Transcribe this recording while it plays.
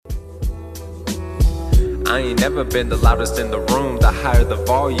I ain't never been the loudest in the room. The higher the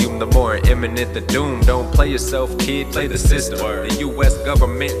volume, the more imminent the doom. Don't play yourself, kid, play the system. The US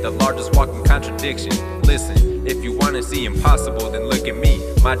government, the largest walking contradiction. Listen, if you wanna see impossible, then look at me.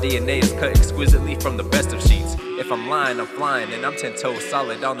 My DNA is cut exquisitely from the best of sheets. If I'm lying, I'm flying, and I'm 10 toes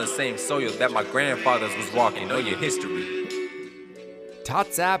solid on the same soil that my grandfathers was walking. Know your history.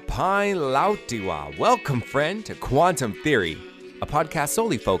 Tatsap Pine Lautiwa. Welcome, friend, to Quantum Theory, a podcast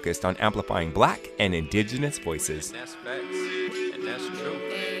solely focused on amplifying Black and Indigenous voices. And that's facts, and that's true,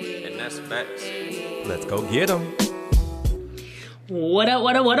 and that's facts. Let's go get them. What up,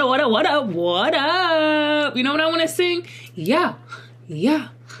 what up, what up, what up, what up, what up? You know what I want to sing? Yeah. You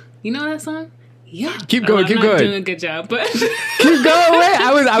know that song? Yeah. Keep going, keep I'm not going. doing a good job, but Keep going.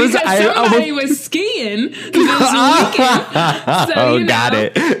 Wait, somebody was skiing this weekend. So, got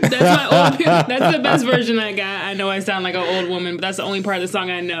it. That's the best version I got. I know I sound like an old woman, but that's the only part of the song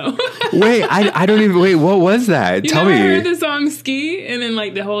I know. Wait, I don't even. Wait, what was that? Tell me. I heard the song "Ski" and then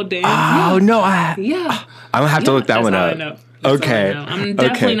like the whole dance. Oh no, Yeah. I'm gonna have to look that one up. I know. Okay. I'm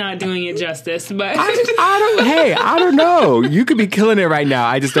definitely not doing it justice, but I don't know. You could be killing it right now.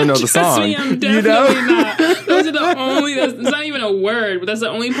 I just don't know the song. Me, I'm definitely not. Those are the only. It's not even a word, but that's the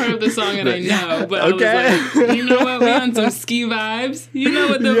only part of the song that I know. But okay. I was like, you know what? We on some ski vibes. You know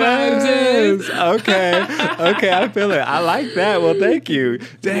what the vibes is. Okay, I feel it. I like that. Well, thank you.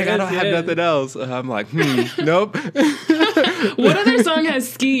 Dang, I don't have nothing else. I'm like, nope. What other song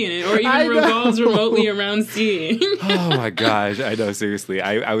has ski in it, or even revolves remotely around skiing? Oh my gosh, I know, seriously.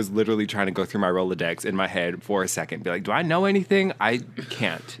 I was literally trying to go through my Rolodex in my head for a second, be like, do I know anything? I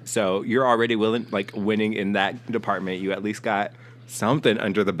can't. So you're already winning in that department. You at least got something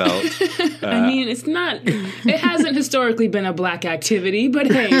under the belt. I mean, it hasn't historically been a Black activity,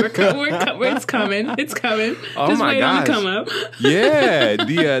 but hey, it's coming. It's coming. Oh Just my wait gosh. on the come up. Yeah,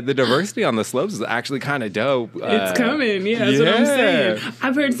 the diversity on the slopes is actually kind of dope. It's coming. Yeah, that's what I'm saying.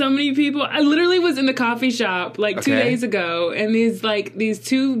 I've heard so many people. I literally was in the coffee shop 2 days ago, and these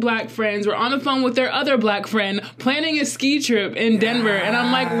two Black friends were on the phone with their other Black friend planning a ski trip in Denver, and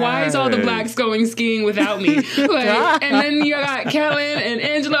I'm like, why is all the Blacks going skiing without me? And then you got Kellen and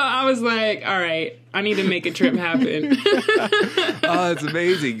Angela. I was like, all right, I need to make a trip happen. Oh, it's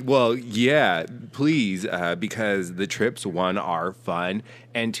amazing. Well, yeah, please, because the trips, one, are fun,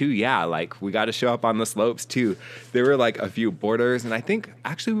 and two, we got to show up on the slopes too. There were a few boarders, and I think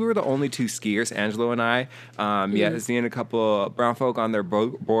actually we were the only two skiers, Angelo and I. Seeing a couple brown folk on their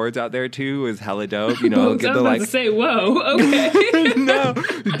boards out there too was hella dope. You know, I was about to say, whoa, okay. No,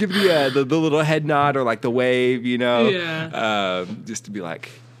 give the little head nod or the wave, you know. Yeah. Just to be like,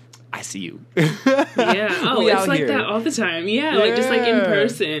 I see you. Yeah. Oh, it's like that all the time. Yeah, just in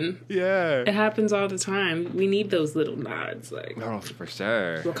person. Yeah. It happens all the time. We need those little nods. Oh, for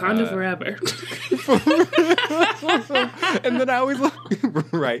sure. Wakanda forever. And then I always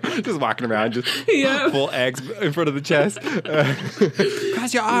just walking around, just full X in front of the chest.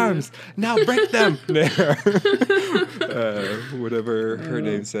 Cross your arms. Now break them. There. Whatever her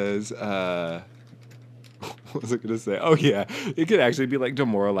name says. What was I going to say? Oh, yeah. It could actually be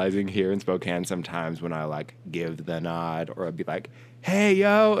demoralizing here in Spokane sometimes when I give the nod, or I'd be like, hey,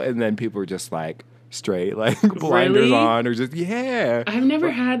 yo. And then people are just straight, blinders on, or just, yeah. I've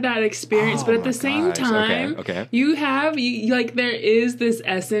never had that experience, but at the same time, okay. You there is this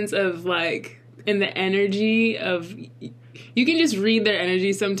essence of in the energy of. You can just read their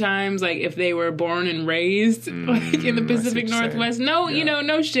energy sometimes, if they were born and raised, in the Pacific Northwest. No,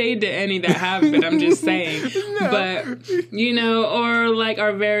 no shade to any that have been, I'm just saying. No. But, or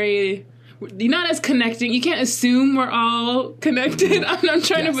are very, you're not as connecting. You can't assume we're all connected. I'm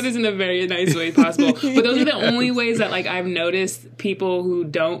trying to put this in a very nice way possible. But those are the only ways that, I've noticed people who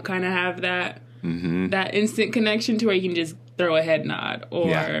don't kind of have that, that instant connection to where you can just throw a head nod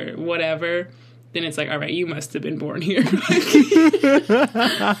or whatever. Then it's all right, you must have been born here. I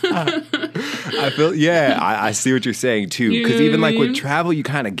feel, I see what you're saying too. Because even with travel, you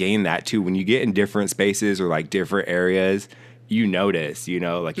kind of gain that too. When you get in different spaces or different areas, you notice, you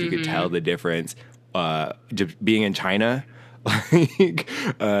could tell the difference. Just being in China,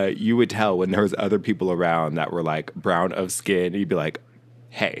 you would tell when there was other people around that were brown of skin. You'd be like,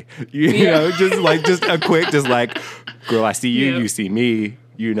 hey, you know, just a quick, girl, I see you, you see me.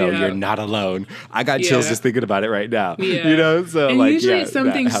 Yeah. you're not alone. I got chills Yeah. just thinking about it right now. Yeah. So and like, usually yeah, it's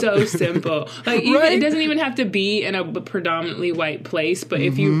something that so happens. simple. Like even, Right? it doesn't even have to be in a predominantly white place, but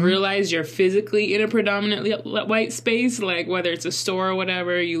if you realize you're physically in a predominantly white space, like whether it's a store or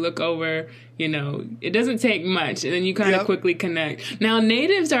whatever, you look over, it doesn't take much, and then you kind of Yep. quickly connect. Now,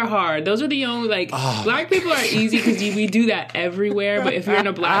 natives are hard. Those are the only, black people are easy because we do that everywhere, but if you're in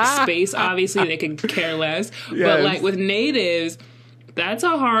a black space, obviously they can care less. But Yes. like with natives, that's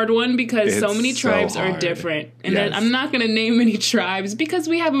a hard one because so It's mso many tribes are hard. different. And Yes. then I'm not going to name any tribes because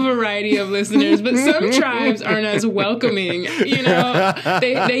we have a variety of listeners, but some tribes aren't as welcoming.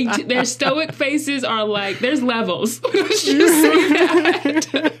 Their stoic faces are like, there's levels. Let's just say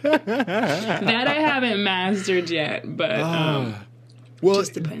that. That I haven't mastered yet, but Well,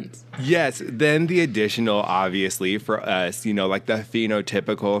 just depends. yes, then the additional, obviously, for us, like the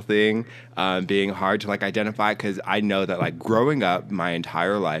phenotypical thing being hard to like identify, because I know that like growing up my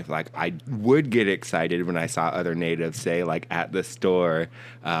entire life, like I would get excited when I saw other natives, say like at the store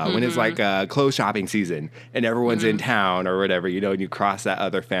when it's like clothes shopping season and everyone's in town or whatever, and you cross that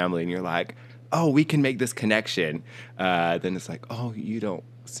other family and you're like, oh, we can make this connection. Then it's like, oh, you don't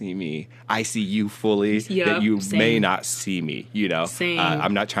see me. I see you fully. Yep, that you same. may not see me. Same.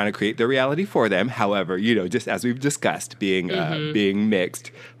 I'm not trying to create the reality for them. However, just as we've discussed, being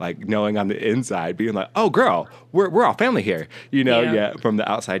mixed, like knowing on the inside, being like, oh, girl, we're all family here. Yeah. From the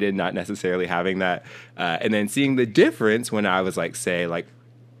outside in, not necessarily having that, and then seeing the difference when I was like, say, like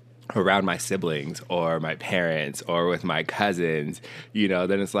around my siblings or my parents or with my cousins,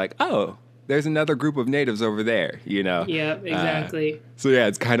 then it's like, oh, there's another group of natives over there, Yep, exactly. So yeah,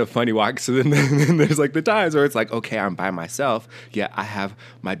 it's kind of funny walk. So then there's like the times where it's like, okay, I'm by myself. Yeah, I have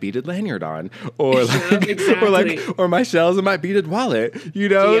my beaded lanyard on, or like, Yep, exactly. or my shells and my beaded wallet.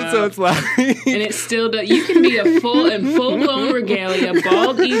 Yeah. So it's like, And it still does. You can be a full blown regalia,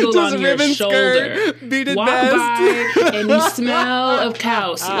 bald eagle Just on your ribbon shoulder, skirt, beaded walk vest. by and you smell of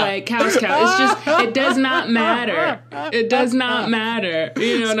cows, like cow's cow. It's just, it does not matter. It does not matter.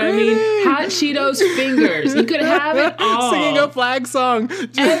 You know what I mean? Hot Cheetos fingers. You could have it all. singing a flag song.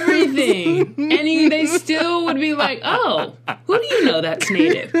 Everything. And they still would be like, oh, who do you know that's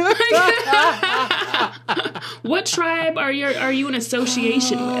native? What tribe are you in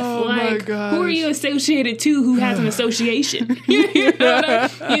association with? Oh, my Like, gosh. who are you associated to who has an association? You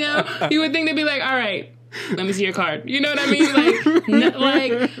would think they'd be like, all right, let me see your card. You know what I mean?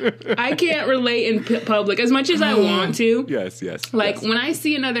 Like I can't relate in public as much as I want to. Yes. Like yes. when I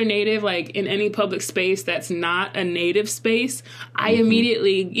see another native, like in any public space that's not a native space, I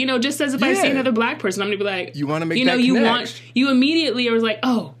immediately, just as if I see Yeah. another black person, I'm gonna be like, You wanna make you know, that you connect. you immediately are like,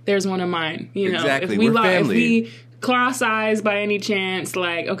 oh, there's one of mine. Exactly. If we We're family. if we cross eyes by any chance,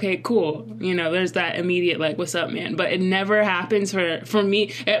 like, okay, cool. There's that immediate like, what's up, man? But it never happens for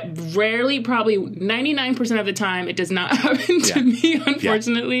me. It rarely, probably 99% of the time, it does not happen to me,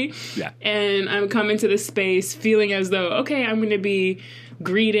 unfortunately. Yeah. And I'm coming to this space feeling as though, okay, I'm going to be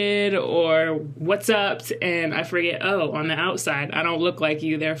greeted or what's up, and I forget, oh, on the outside I don't look like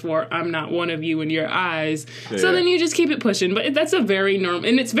you, therefore I'm not one of you in your eyes. So then you just keep it pushing. But that's a very normal,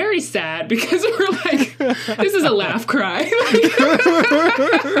 and it's very sad because we're like, this is a laugh cry.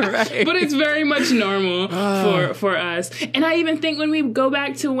 Right. But it's very much normal for us. And I even think when we go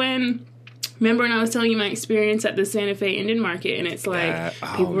back to remember when I was telling you my experience at the Santa Fe Indian Market, and it's like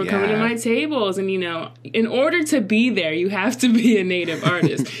people were coming to my tables, and in order to be there, you have to be a native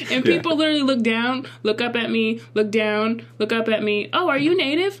artist. And people literally look down, look up at me, look down, look up at me. Oh, are you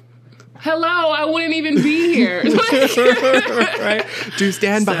native? Hello, I wouldn't even be here. Right? To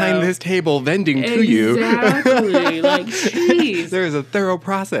stand behind this table vending to you. Exactly. Like, jeez. There is a thorough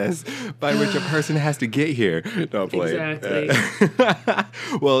process by which a person has to get here. Don't play. Exactly.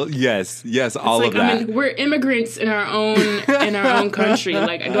 Well, yes, all Like, of that. we're immigrants in our own country.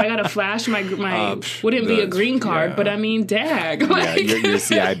 Like, do I gotta flash my wouldn't be a green card, but I mean, dag. Yeah, Like, your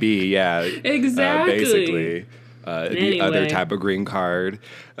CIB, yeah. Exactly. Basically. The other Anyway. type of green card.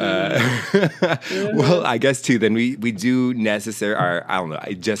 Well, I guess too, then we do necessarily, or I don't know,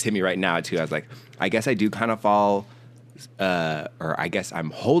 it just hit me right now too. I was like, I guess I do kind of fall, or I guess I'm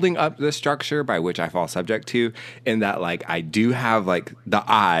holding up the structure by which I fall subject to, in that like I do have like the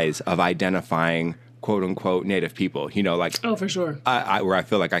eyes of identifying quote unquote native people, like oh, for sure. where I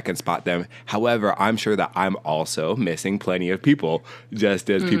feel like I can spot them. However, I'm sure that I'm also missing plenty of people, just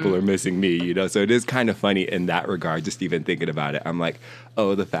as people are missing me, So it is kind of funny in that regard, just even thinking about it. I'm like,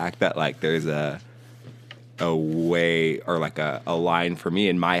 oh, the fact that like there's a a way or like a line for me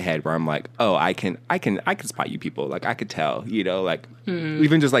in my head where I'm like, oh, I can spot you people. Like I could tell, like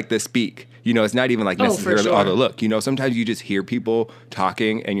even just like the speak, it's not even like necessarily sure. all the look, sometimes you just hear people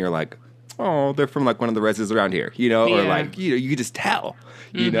talking and you're like, oh, they're from like one of the residents around here, or like, you can just tell,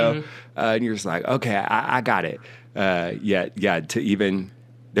 and you're just like, okay, I got it. To even,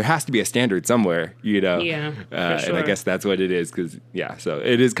 there has to be a standard somewhere, Yeah, for sure. And I guess that's what it is. Cause so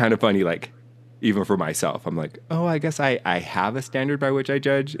it is kind of funny. Like even for myself, I'm like, oh, I guess I have a standard by which I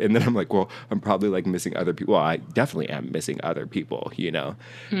judge. And then I'm like, well, I'm probably like missing other people. Well, I definitely am missing other people,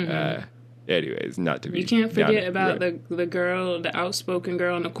 anyways, not to be. You can't forget about the girl, the outspoken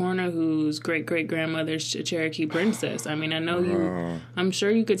girl in the corner whose great-great-grandmother's a Cherokee princess. I mean, I know you. I'm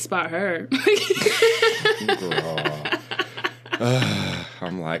sure you could spot her. Girl.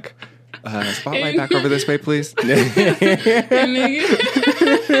 I'm like, spotlight back over this way, please. And then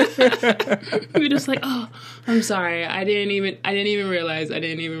you're just like, oh, I'm sorry. I didn't even realize.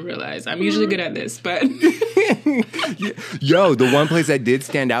 I'm usually good at this, but Yo, the one place that did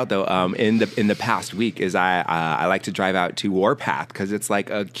stand out though, in the past week is I like to drive out to Warpath because it's like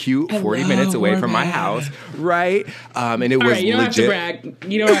a cute 40 minutes away from my house, right? And it was you don't legit. Have to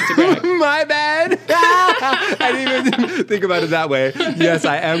brag. You don't have to brag. My bad. I didn't even think about it that way. Yes,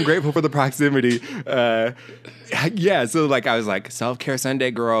 I am grateful for the proximity. So like I was like, self-care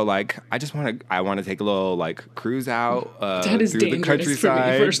Sunday, girl. Like I want to take a little like cruise out that is through the countryside.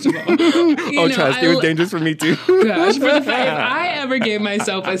 For me, first of all. Trust, it was dangerous for me too. Gosh, for the fact, if I ever gave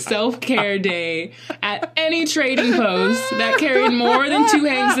myself a self-care day at any trading post that carried more than 2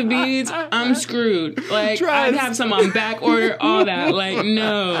 hanks of beads, I'm screwed. Like Trust. I'd have some on back order, all that. Like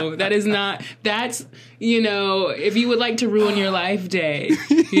no, that is not. That's if you would like to ruin your life day,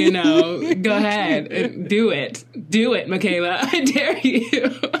 go ahead and do it. Do it, Michaela. I dare you.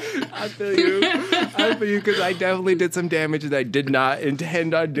 I feel you because I definitely did some damage that I did not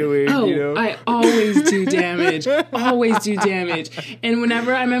intend on doing. Oh, I always do damage. And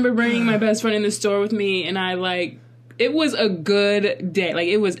whenever I remember bringing my best friend in the store with me, and it was a good day. Like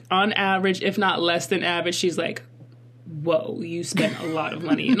it was on average, if not less than average. She's like, whoa, you spent a lot of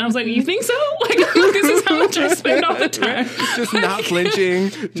money. And I was like, you think so? Like, this is how much I spend all the time. Just not flinching.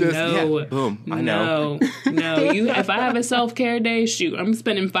 Boom. I know. No. If I have a self-care day, shoot, I'm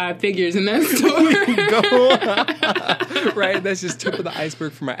spending 5 figures in that store. Right? That's just tip of the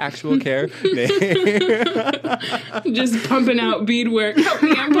iceberg for my actual care. Just pumping out beadwork. Help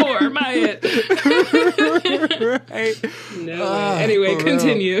me, I'm poor. Buy it. Right? No. Anyway,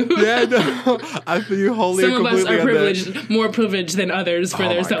 continue. Yeah, no. I feel you wholly and completely. Some of us are privileged, more privileged than others for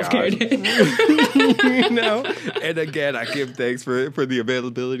their self-care day. And again, I give thanks for the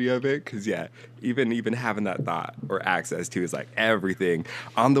availability of it because even having that thought or access to is like everything.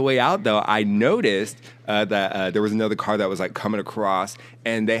 On the way out though, I noticed that there was another car that was like coming across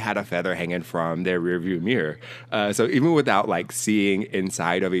and they had a feather hanging from their rearview mirror. So even without like seeing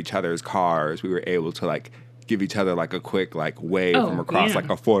inside of each other's cars, we were able to like give each other like a quick like wave from across like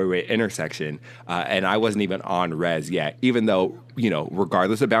a 4-way intersection. And I wasn't even on res yet, even though,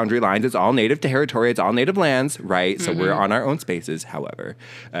 regardless of boundary lines, it's all native territory, it's all native lands, right? So we're on our own spaces. However,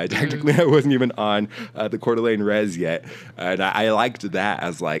 technically I wasn't even on the Coeur d'Alene res yet. And I liked that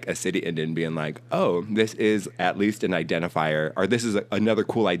as like a city Indian being like, oh, this is at least an identifier, or this is another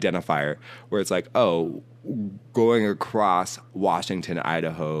cool identifier where it's like, oh, going across Washington,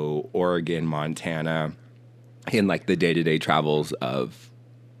 Idaho, Oregon, Montana, in like the day-to-day travels of,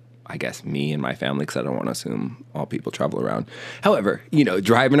 I guess, me and my family, because I don't want to assume all people travel around. However,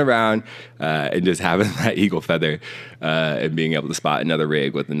 driving around and just having that eagle feather and being able to spot another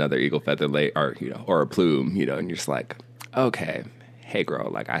rig with another eagle feather or a plume, and you're just like, okay, hey girl,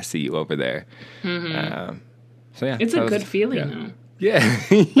 like I see you over there. So yeah, it's a good feeling though. Yeah,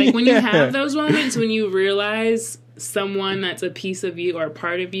 like when you have those moments when you realize someone that's a piece of you or a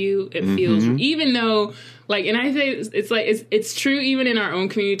part of you, it feels, even though like, and I say it's like it's true even in our own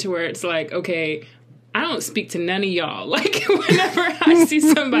community to where it's like, okay, I don't speak to none of y'all like whenever I see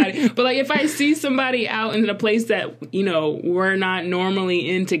somebody, but like if I see somebody out in a place that we're not normally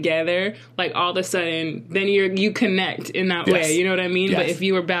in together, like all of a sudden then you connect in that way, you know what I mean? But if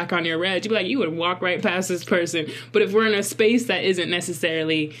you were back on your red, you'd be like, you would walk right past this person. But if we're in a space that isn't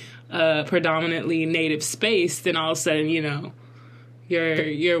necessarily predominantly native space, then all of a sudden, you're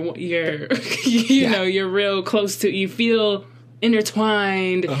you're real close to, you feel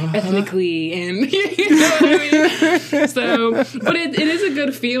intertwined ethnically, and you know what I mean? So, but it is a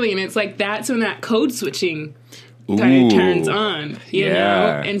good feeling. It's like that's when that code switching kind of turns on, you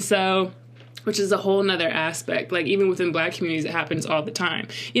know? And so which is a whole nother aspect. Like, even within Black communities, it happens all the time.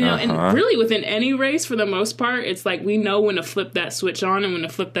 You know, and really within any race, for the most part, it's like we know when to flip that switch on and when to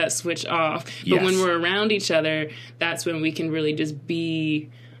flip that switch off. But when we're around each other, that's when we can really just be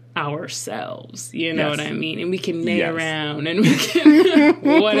ourselves. You know what I mean? And we can neigh around and we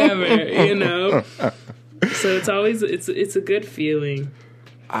can whatever, you know? So it's always, it's a good feeling.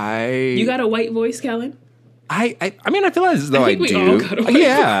 You got a white voice, Kellen? I mean, I feel as though I think we do. all got a white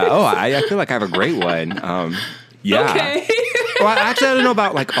Yeah. Oh, I feel like I have a great one. Yeah. Okay. Well, actually, I don't know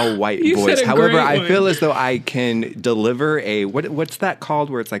about like a white You voice. said a However, great I one. feel as though I can deliver a what's that called?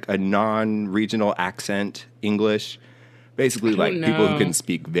 Where it's like a non-regional accent English. Basically, like people who know. can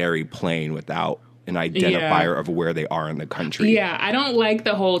speak very plain without an identifier of where they are in the country. Yeah, I don't like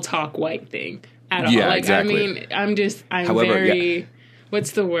the whole talk white thing at all. Yeah, Like, exactly. I mean, I'm However, very,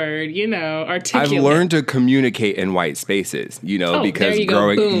 what's the word? You know, articulate. I've learned to communicate in white spaces, you know, Oh, because there you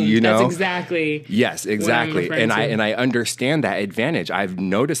growing, go. Boom. you know, That's exactly. yes, exactly. referring And to. I understand that advantage. I've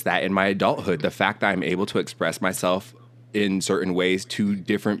noticed that in my adulthood, the fact that I'm able to express myself in certain ways to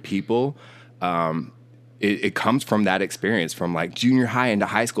different people, it comes from that experience, from like junior high into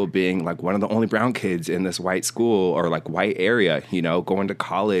high school, being like one of the only brown kids in this white school or like white area, you know, going to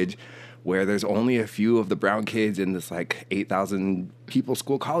college where there's only a few of the brown kids in this like 8,000 people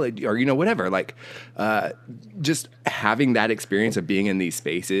school college, or, you know, whatever. Like, just having that experience of being in these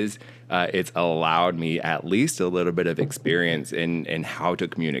spaces, it's allowed me at least a little bit of experience in how to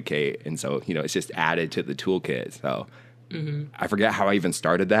communicate. And so, you know, it's just added to the toolkit. So I forget how I even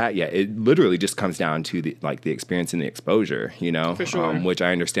started that. Yeah, it literally just comes down to the experience and the exposure, you know, For sure. Which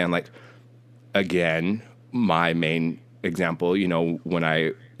I understand. Like, again, my main example, you know, when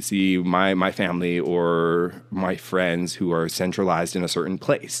I see my family or my friends who are centralized in a certain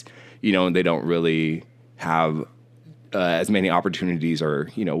place, you know, and they don't really have as many opportunities or,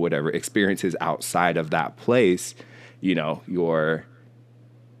 you know, whatever experiences outside of that place, you know, your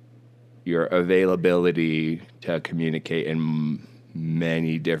availability to communicate in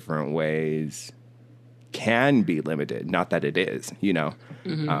many different ways can be limited. Not that it is, you know.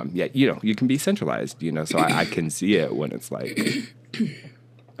 Yeah, you know, you can be centralized, you know, so I can see it when it's like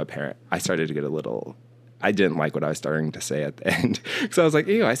apparent. I started to get a little, I didn't like what I was starting to say at the end. So I was like,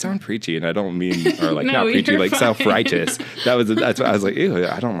 ew, I sound preachy, and I don't mean, or like No, not preachy, you're like fine. self-righteous. That's what I was like, ew,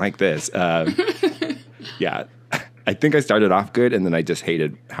 I don't like this. Yeah. I think I started off good, and then I just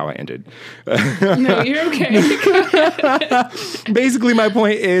hated how I ended. No, you're okay. Basically, my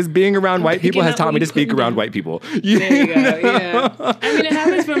point is being around white people picking has up taught what me to you speak couldn't around do. white people. There you go. Yeah. I mean, it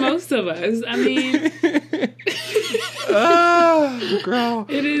happens for most of us. I mean, Girl.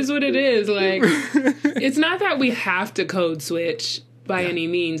 it is what it is. Like, it's not that we have to code switch by any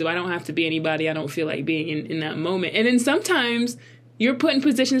means. I don't have to be anybody I don't feel like being in that moment. And then sometimes you're put in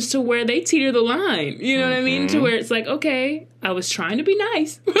positions to where they teeter the line. You know what I mean? To where it's like, okay, I was trying to be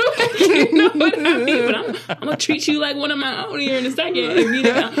nice. You know what I mean? But I'm going to treat you like one of my own here in a second. And, you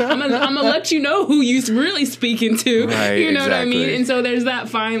know, I'm going to let you know who you're really speaking to. Right, you know what I mean? exactly. And so there's that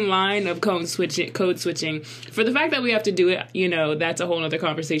fine line of code switching. For the fact that we have to do it, you know, that's a whole other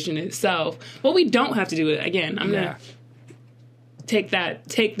conversation in itself. Well, we don't have to do it. Again, I'm going to take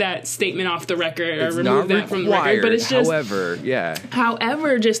that statement off the record or It's remove not that from the record. But it's just,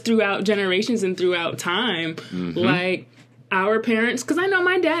 however, just throughout generations and throughout time, like our parents, because I know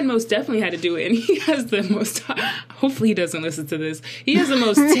my dad most definitely had to do it, and he has the most, hopefully he doesn't listen to this, he has the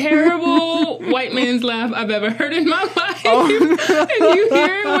most terrible white man's laugh I've ever heard in my life. And you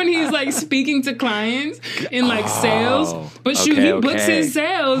hear him when he's like speaking to clients in like sales, but shoot, he books his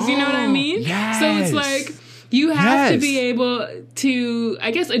sales, you know what I mean? Yes. So it's like, you have to Yes. be able to,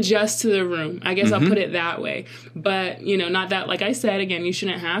 I guess, adjust to the room. I guess I'll put it that way. But, you know, not that, like I said, again, you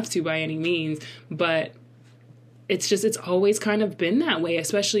shouldn't have to by any means. But it's always kind of been that way,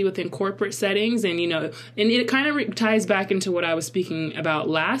 especially within corporate settings. And, you know, and it kind of ties back into what I was speaking about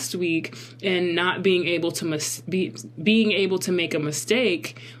last week, and not being able to being able to make a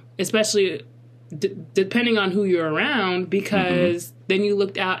mistake, especially depending on who you're around, because then you're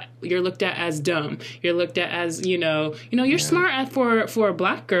looked at as dumb. You're looked at as, you know, you're smart for a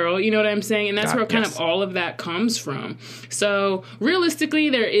black girl, you know what I'm saying? And that's where kind of all of that comes from. So realistically,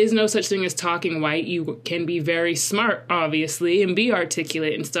 there is no such thing as talking white. You can be very smart, obviously, and be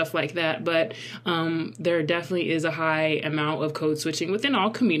articulate and stuff like that. But there definitely is a high amount of code switching within all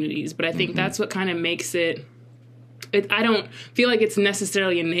communities. But I think that's what kind of makes it, I don't feel like it's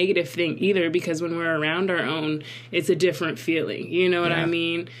necessarily a negative thing either, because when we're around our own, it's a different feeling. You know what I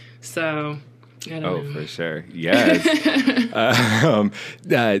mean? So I don't Oh, know. for sure. Yes.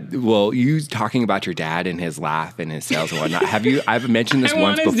 Well, you talking about your dad and his laugh and his sales and whatnot. I've mentioned this I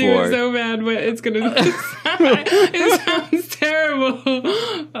once want to do before. it so bad, but it sounds terrible.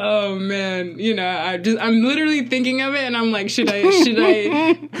 Oh man, I'm literally thinking of it, and I'm like, should I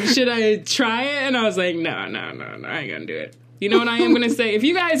try it? And I was like, no, I ain't gonna do it. You know what I am gonna say? If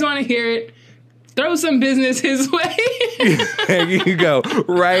you guys want to hear it, throw some business his way. There you go.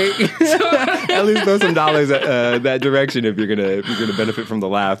 Right. At least throw some dollars that direction if you're gonna benefit from the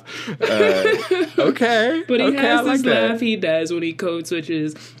laugh. Okay. But he okay, has I like this that. laugh he does when he code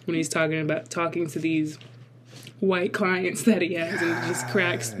switches, when he's talking to these white clients that he has, and it just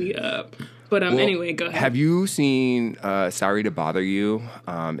cracks me up. But Well, anyway, go ahead. Have you seen Sorry to Bother You?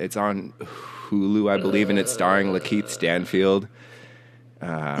 It's on Hulu, I believe, and it's starring Lakeith Stanfield.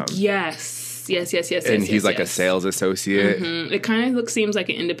 Yes. And he's like a sales associate. It kind of seems like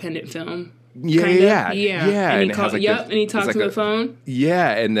an independent film. Yeah, Kinda. yeah. Yeah. And he it has, like, and he talks like on a- the phone.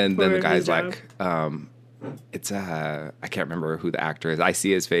 Yeah, and then For the his guy's job. like, it's I can't remember who the actor is. I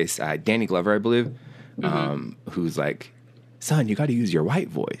see his face, Danny Glover, I believe, who's like, son, you got to use your white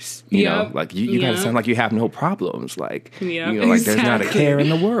voice. You know, Yep. like you got to Yep. sound like you have no problems. Like, Yep, like there's not a exactly. care in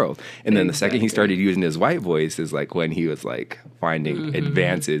the world. And then the second he Exactly. started using his white voice is like when he was like finding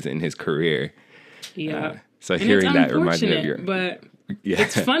advances in his career. Yeah. So And hearing it's that reminded me of unfortunate, your. but Yeah.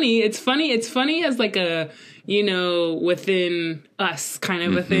 it's funny. It's funny as like a, within us kind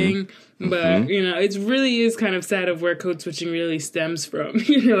of a thing. But, it really is kind of sad of where code switching really stems from.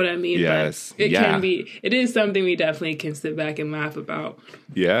 You know what I mean? Yes. But Yeah. it is something we definitely can sit back and laugh about.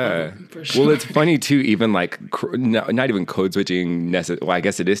 Yeah. For sure. Well, it's funny too, even like, not even code switching well, I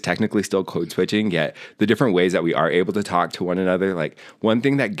guess it is technically still code switching, yet the different ways that we are able to talk to one another. Like, one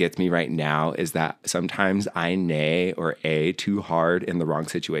thing that gets me right now is that sometimes I nay or a too hard in the wrong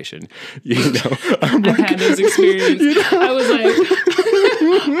situation. I've had those experiences. I was like,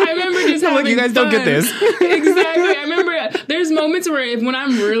 I remember just having like, you guys don't get fun. this. Exactly. I remember there's moments where when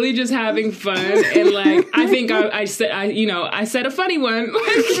I'm really just having fun and like I think I said a funny one,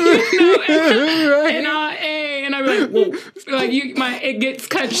 and I'm like, whoa, like it gets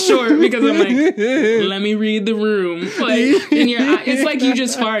cut short because I'm like, let me read the room, like in your eye. It's like you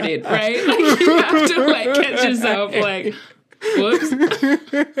just farted, right? Like you have to like catch yourself, like. Whoops.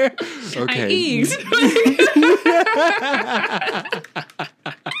 Okay. I eeked.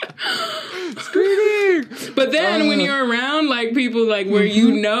 Screaming. But then when you're around like people like where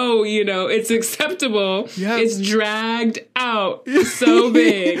it's acceptable, it's dragged out so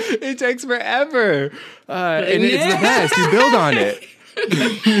big. It takes forever. And it's the best. You build on it.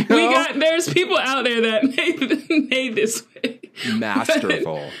 There's people out there that made this way.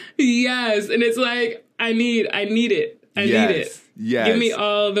 Masterful. Yes, and it's like I need it. I need it. Yes. Give me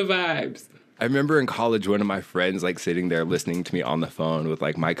all the vibes. I remember in college, one of my friends like sitting there listening to me on the phone with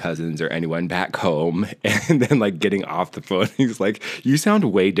like my cousins or anyone back home, and then like getting off the phone. He's like, "You sound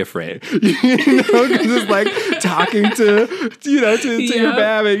way different," because it's like talking to your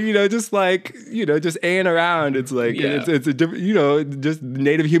bab and just like just aing around. It's like it's a different just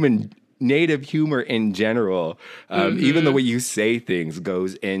native humor in general. Even the way you say things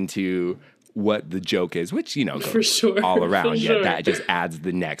goes into what the joke is, which goes For sure. all around. For Yeah, sure. that just adds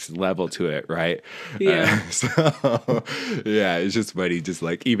the next level to it, right? Yeah. It's just funny, just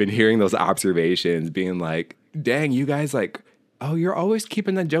like even hearing those observations, being like, "Dang, you guys like." Oh, you're always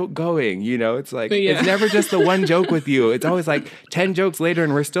keeping the joke going. It's like, it's never just the one joke with you. It's always like 10 jokes later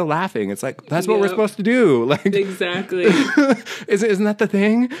and we're still laughing. It's like, that's what we're Yep. supposed to do. Like, Exactly. isn't that the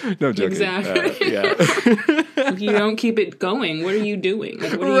thing? No, I'm joking. Exactly. Yeah. If you don't keep it going, what are you doing?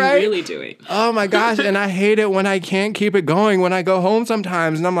 Like, what are Right? you really doing? Oh my gosh. And I hate it when I can't keep it going when I go home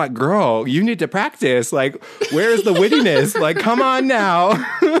sometimes. And I'm like, girl, you need to practice. Like, where's the wittiness? Like, come on now.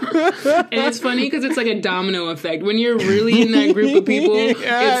 And it's funny because it's like a domino effect. When you're really in that group of people,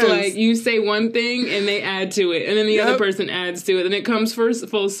 Yes. it's like you say one thing and they add to it, and then the other person adds to it, and it comes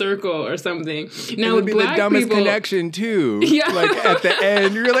full circle or something. Now It would with be black the dumbest people, connection too. Yeah. Like at the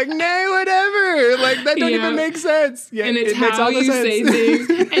end, you're like, nay, whatever. Like that don't Yeah. even make sense. Yeah, and it's it makes how all the you sense. say things,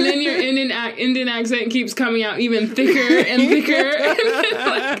 and then your Indian accent keeps coming out even thicker and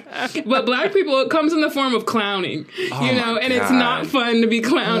thicker. But black people, it comes in the form of clowning, and it's not fun to be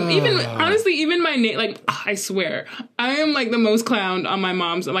clowned. Even honestly, even my I swear, I am like the most clowned on my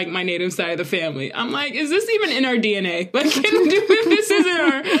mom's, like my native side of the family. I'm like, is this even in our DNA? Like,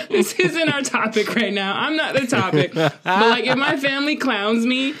 this isn't our topic right now. I'm not the topic. But like, if my family clowns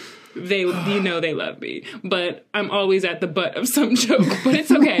me, they love me, but I'm always at the butt of some joke. But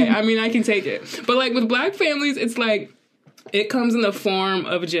it's okay. I mean, I can take it. But like with black families, it's like it comes in the form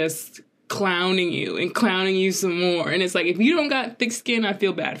of just clowning you some more. And it's like, if you don't got thick skin, I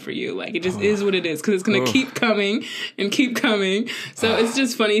feel bad for you. Like, it just is what it is, because it's going to keep coming and keep coming. So it's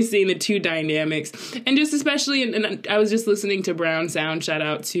just funny seeing the two dynamics. And just especially, and I was just listening to Brown Sound. Shout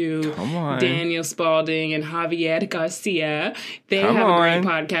out to Daniel Spalding and Javier Garcia. They have a great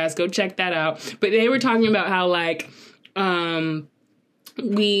podcast. Go check that out. But they were talking about how, like,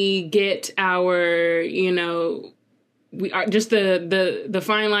 we get our, you know, we are just the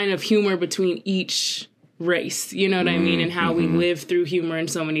fine line of humor between each race, you know what I mean, and how we live through humor in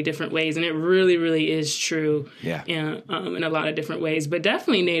so many different ways, and it really, really is true, in a lot of different ways. But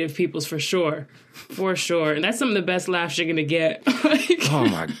definitely Native peoples for sure, and that's some of the best laughs you're gonna get. Like, oh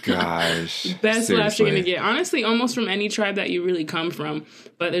my gosh, best laughs you're gonna get. Honestly, almost from any tribe that you really come from.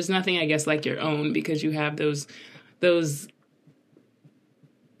 But there's nothing, I guess, like your own, because you have those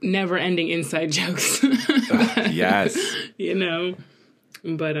never-ending inside jokes. Yes. You know,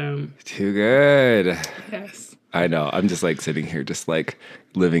 but too good. Yes. I know. I'm just like sitting here, just like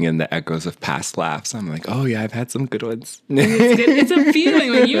living in the echoes of past laughs. I'm like, oh yeah, I've had some good ones. It's a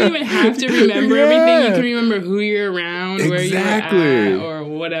feeling. Like, you don't even have to remember everything. You can remember who you're around, where you're at, or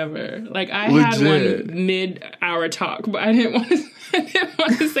whatever. Like, I had one mid-hour talk, but I didn't want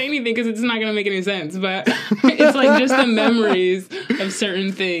to say anything because it's not going to make any sense. But it's like just the memories of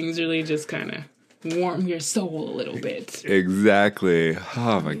certain things really just kind of warm your soul a little bit. Exactly.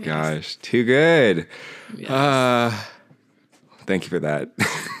 Oh my gosh. Too good. Yes. Thank you for that.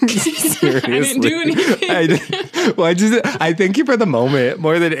 Seriously. I didn't do anything. I thank you for the moment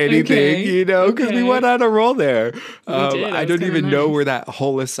more than anything, you know, because we went on a roll there. I don't even know where that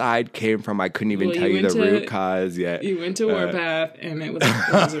whole aside came from. I couldn't even tell you the root cause yet. You went to Warpath, and it was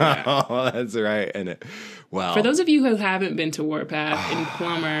a wrap. Oh, that's right. And wow. For those of you who haven't been to Warpath in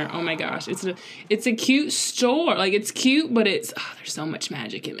Plummer, oh my gosh, it's a cute store. Like, it's cute, but there's so much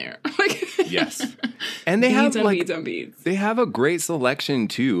magic in there. Yes. And they have beads on beads. They have a great selection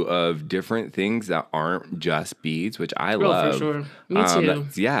too of different things that aren't just beads, which I love. For sure. Me too.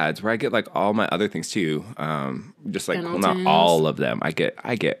 It's where I get like all my other things too. Just like, well, not all of them. I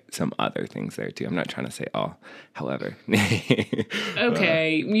get some other things there too. I'm not trying to say all. However,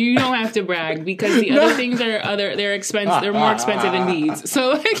 okay, you don't have to brag, because the other things they're expensive. They're more expensive than beads.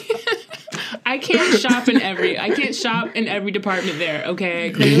 So like, I can't shop in every department there.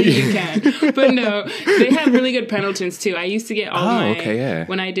 Okay, clearly you can, but no, they have really good Pendletons too. I used to get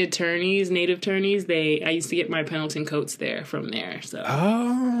when I did tourneys, native tourneys. I used to get my Pendleton coats there from there. So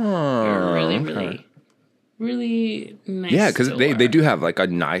they're really. Really nice. Yeah, because they do have like a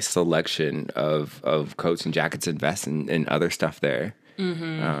nice selection of coats and jackets and vests and other stuff there.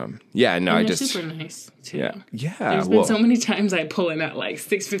 Mm-hmm. They're super nice too. Yeah. There's been so many times I pull in at like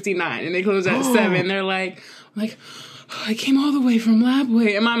 6:59 and they close at 7. They're like, I came all the way from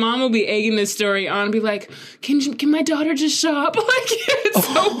Labway, and my mom will be egging this story on and be like, can my daughter just shop? Like, it's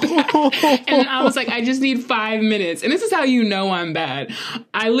so bad. And I was like, I just need 5 minutes. And this is how you know I'm bad.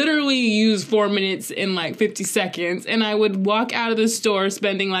 I literally use 4 minutes in like 50 seconds, and I would walk out of the store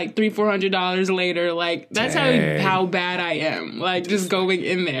spending like $300-$400 later. Like, that's how bad I am. Like, just going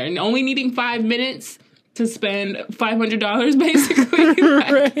in there and only needing 5 minutes to spend $500 basically.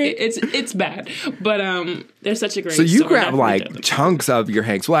 Like, it's bad, but they're such a great. So you grab like chunks of your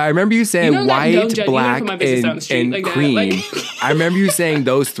hanks. Well, I remember you saying white, black, and cream. I remember you saying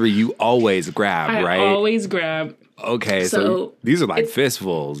those three you always grab, right? I always grab. Okay, so these are like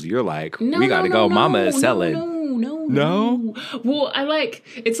fistfuls. You're like, we got to go. Mama is selling. No. Well,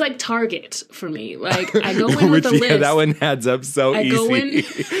 it's like Target for me. Like, I go in with a list. That one adds up so easy.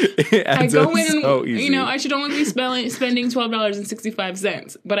 I go in, so easy. You know, I should only be spending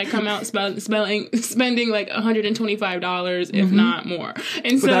 $12.65, but I come out spending like $125, if not more.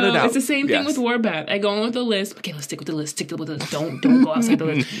 And so it's the same thing with Warpath. I go in with a list. Okay, let's stick with the list. Don't go outside the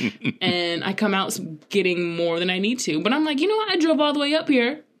list. And I come out getting more than I need to. But I'm like, you know what? I drove all the way up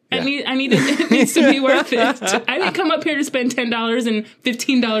here. Yeah. It needs to be worth it. I didn't come up here to spend $10 and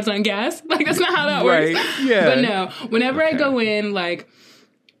 $15 on gas. Like, that's not how that works. Yeah. But no, whenever I go in, like,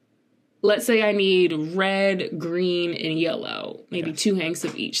 let's say I need red, green, and yellow, maybe 2 hanks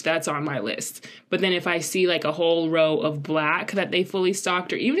of each. That's on my list. But then if I see like a whole row of black that they fully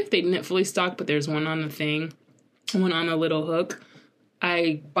stocked, or even if they didn't fully stock, but there's one on the thing, one on a little hook,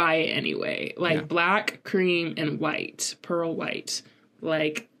 I buy it anyway. Like black, cream, and white, pearl white.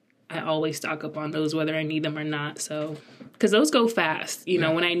 Like, I always stock up on those, whether I need them or not. So, because those go fast. You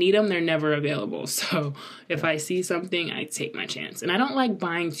know, when I need them, they're never available. So, if I see something, I take my chance. And I don't like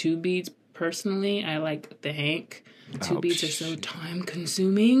buying 2 beads personally, I like the Hank. Two Oh, beads are so time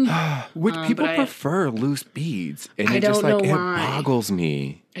consuming. Which people but prefer loose beads. And I it just don't like, know it why. boggles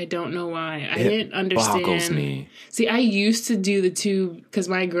me. I don't know why. I It didn't understand. boggles me. See, I used to do the two because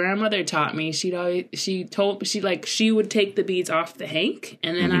my grandmother taught me. She would take the beads off the Hank,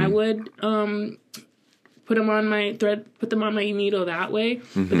 and then I would put them on my needle that way.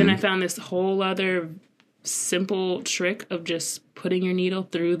 But then I found this whole other simple trick of just putting your needle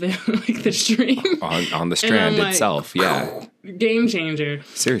through the the string On the strand like, itself, yeah. game changer.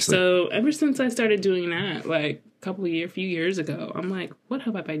 Seriously. So ever since I started doing that, like few years ago, I'm like, what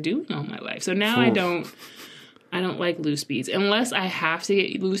have I been doing all my life? So now I don't like loose beads unless I have to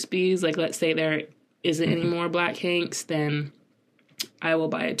get loose beads. Like let's say there isn't any more black Hanks, then I will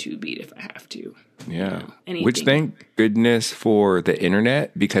buy a 2 bead if I have to. Yeah. anything. Which thank goodness for the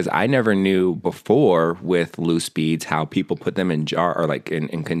internet, because I never knew before with loose beads how people put them in jar or like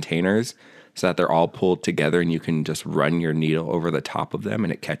in containers so that they're all pulled together and you can just run your needle over the top of them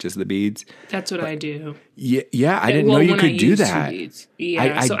and it catches the beads. That's what I do. Yeah, I didn't know you could do that.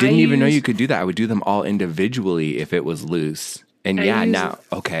 Yeah, I so didn't even know you could do that. I would do them all individually if it was loose. And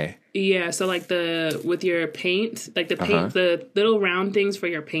okay. Yeah, so like with your paint, like the little round things for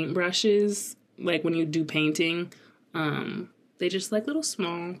your paint brushes, like when you do painting, they just like little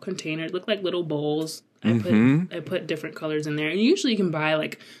small containers, look like little bowls. I put different colors in there, and usually you can buy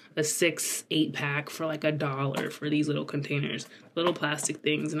like a 6-8 pack for like $1 for these little containers, little plastic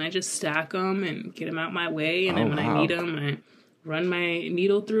things, and I just stack them and get them out my way, and then when I need them, I run my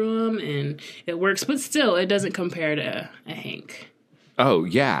needle through them, and it works. But still, it doesn't compare to a Hank. Oh,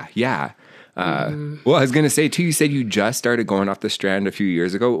 yeah. Well, I was going to say, too, you said you just started going off the strand a few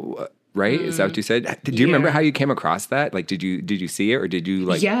years ago, right? Is that what you said? Do you remember how you came across that? Like, did you see it, or did you,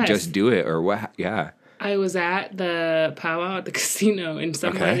 like, just do it, or what? Yeah. I was at the powwow at the casino, and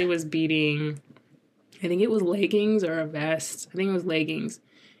somebody was beating, I think it was leggings or a vest. I think it was leggings.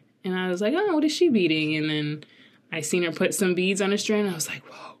 And I was like, oh, what is she beating? And then I seen her put some beads on a strand, and I was like,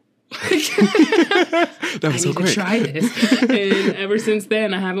 whoa. That was I so need quick. to try this. And ever since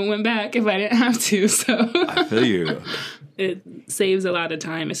then, I haven't went back if I didn't have to. So I feel you. it saves a lot of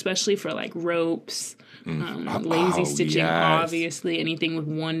time, especially for like ropes, lazy stitching, obviously, anything with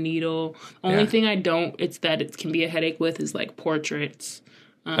one needle. Only thing it's that it can be a headache with is like portraits,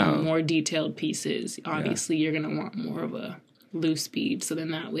 more detailed pieces. Obviously, you're going to want more of a loose bead, so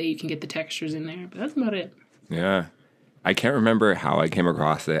then that way you can get the textures in there. But that's about it. Yeah. I can't remember how I came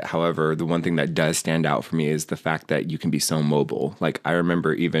across it. However, the one thing that does stand out for me is the fact that you can be so mobile. Like, I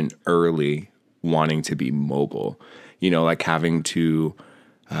remember even early wanting to be mobile, like having to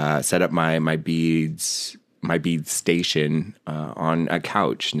set up my bead station on a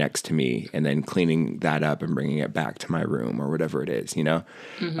couch next to me, and then cleaning that up and bringing it back to my room or whatever it is,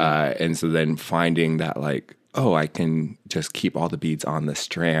 and so then finding that, like, oh, I can just keep all the beads on the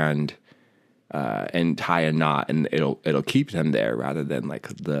strand and tie a knot, and it'll keep them there rather than like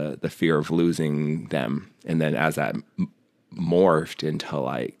the fear of losing them. And then as that morphed into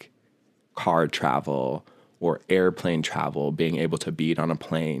like car travel or airplane travel, being able to bead on a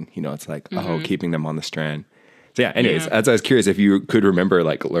plane, it's like, keeping them on the strand. So yeah, anyways, as I was curious if you could remember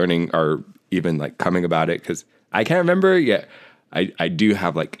like learning or even like coming about it, because I can't remember yet. I do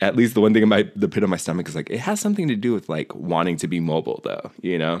have like at least the one thing in the pit of my stomach is like, it has something to do with like wanting to be mobile though,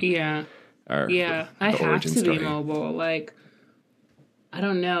 Yeah. I have to be mobile. Like, I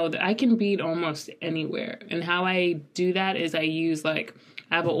don't know. I can bead almost anywhere. And how I do that is I use I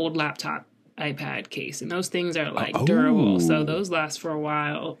have an old laptop iPad case, and those things are durable. So those last for a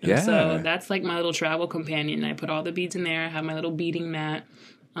while. And so that's like my little travel companion. I put all the beads in there. I have my little beading mat.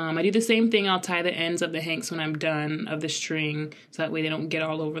 I do the same thing. I'll tie the ends of the Hanks when I'm done of the string, so that way they don't get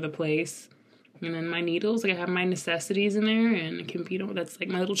all over the place. And then my needles, I have my necessities in there, and a computer, that's like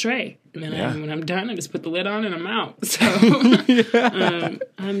my little tray. And then when I'm done, I just put the lid on and I'm out. So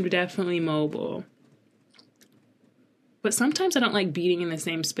I'm definitely mobile. But sometimes I don't like beading in the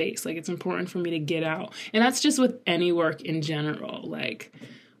same space. Like, it's important for me to get out. And that's just with any work in general. Like,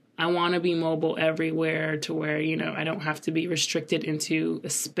 I want to be mobile everywhere to where, I don't have to be restricted into a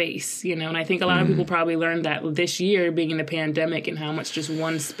space, and I think a lot of people probably learned that this year being in the pandemic and how much just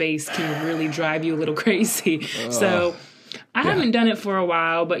one space can really drive you a little crazy. So I haven't done it for a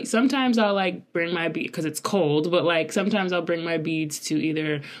while, but sometimes I'll bring my beads because it's cold, but sometimes I'll bring my beads to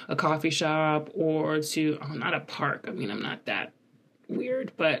either a coffee shop or to, not a park. I mean, I'm not that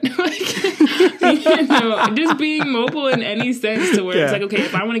weird, but like, just being mobile in any sense to where it's like, okay,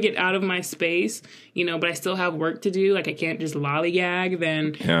 if I want to get out of my space, but I still have work to do, like I can't just lollygag,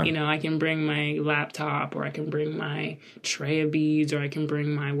 then, I can bring my laptop, or I can bring my tray of beads, or I can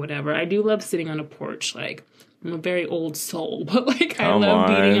bring my whatever. I do love sitting on a porch, like, I'm a very old soul, but like I love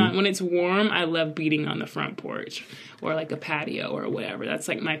beating on, when it's warm, I love beating on the front porch or like a patio or whatever. That's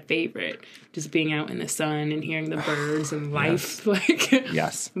like my favorite, just being out in the sun and hearing the birds and life. Like,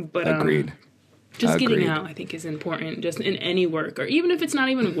 but agreed. Just getting out, I think, is important, just in any work, or even if it's not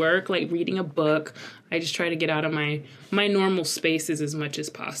even work, like reading a book. I just try to get out of my normal spaces as much as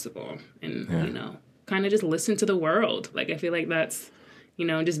possible, and kind of just listen to the world. Like I feel like that's,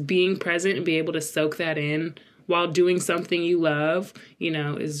 just being present and be able to soak that in while doing something you love,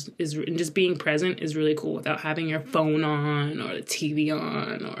 is and just being present is really cool without having your phone on or the TV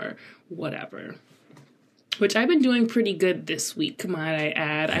on or whatever. Which I've been doing pretty good this week, might I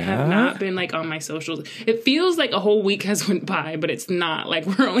add. I have not been like on my socials. It feels like a whole week has went by, but it's not. Like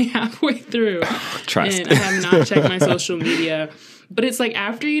we're only halfway through. Trust. And I have not checked my social media. But it's like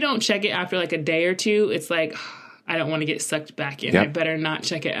after you don't check it after like a day or two, it's like, I don't want to get sucked back in. I better not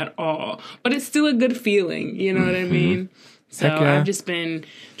check it at all. But it's still a good feeling. You know what I mean? So I've just been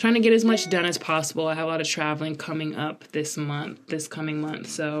trying to get as much done as possible. I have a lot of traveling coming up this coming month.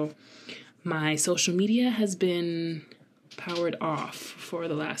 So my social media has been powered off for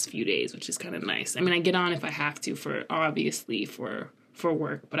the last few days, which is kind of nice. I mean, I get on if I have to for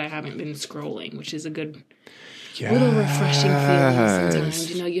work, but I haven't been scrolling, which is a good little refreshing feeling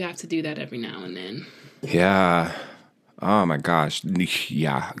sometimes. You have to do that every now and then. Yeah. Oh my gosh.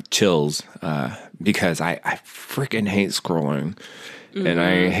 Yeah. Chills. Because I freaking hate scrolling. Mm-hmm. And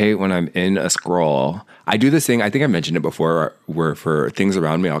I hate when I'm in a scroll. I do this thing, I think I mentioned it before, where for things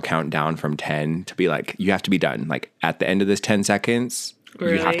around me, I'll count down from 10 to be like, you have to be done. Like at the end of this 10 seconds,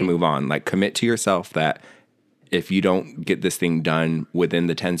 you have to move on. Like commit to yourself that if you don't get this thing done within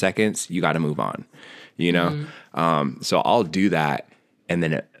the 10 seconds, you got to move on, So I'll do that. And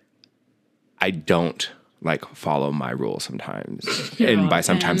then I don't like follow my rules sometimes. And by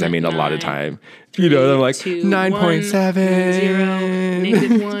sometimes, I mean 9, a lot of time. I'm like 9.7.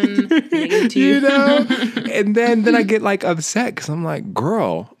 -1, -1. And then I get like upset because I'm like,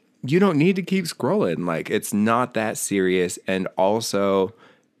 girl, you don't need to keep scrolling. Like it's not that serious. And also,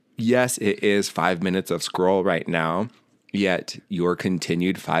 yes, it is 5 minutes of scroll right now. Yet your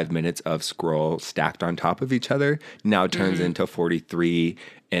continued 5 minutes of scroll stacked on top of each other now turns into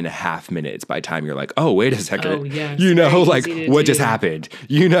 43.5 minutes by the time you're like, oh, wait a second. Oh, yes. Like what just happened?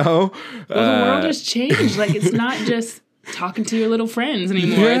 Well, the world has changed. Like it's not just talking to your little friends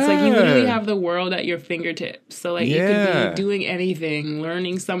anymore. It's like you literally have the world at your fingertips. So like you could be doing anything,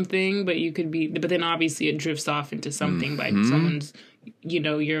 learning something, but then obviously it drifts off into something by someone's,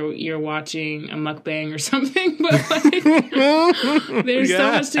 you're watching a mukbang or something, but like there's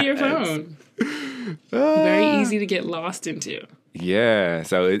so much to your phone. Very easy to get lost into. Yeah,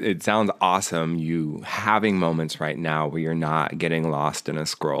 so it sounds awesome, you having moments right now where you're not getting lost in a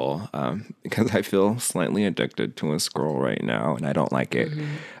scroll, because I feel slightly addicted to a scroll right now, and I don't like it.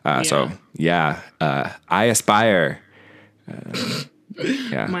 I aspire.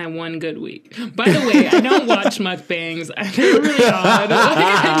 My one good week. By the way, I don't watch mukbangs. They're really odd.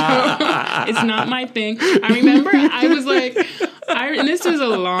 It's not my thing. I remember I was like, and this was a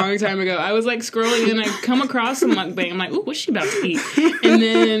long time ago. I was like scrolling and I come across a mukbang. I'm like, ooh, what's she about to eat? And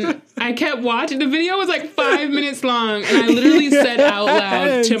then I kept watching. The video was like 5 minutes long, and I literally said out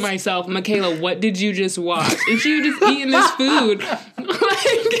loud to myself, Michaela, what did you just watch? And she was just eating this food.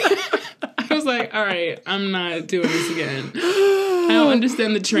 I was like, all right, I'm not doing this again. I don't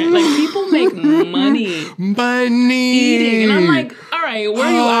understand the trend. Like, people make money eating. And I'm like, all right, where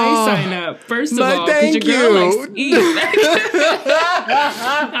do I sign up? First of all, because your girl likes to eat.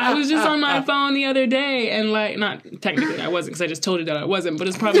 I was just on my phone the other day, and like, not technically I wasn't, because I just told you that I wasn't, but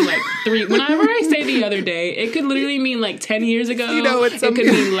it's probably like 3. Whenever I say the other day, it could literally mean like 10 years ago. It could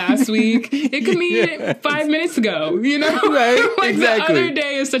mean last week. It could mean 5 minutes ago, Right, like exactly. The other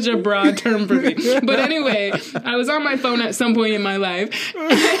day is such a broad term for me. But anyway, I was on my phone at some point in my life,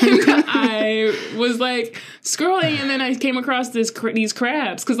 and I was like scrolling, and then I came across these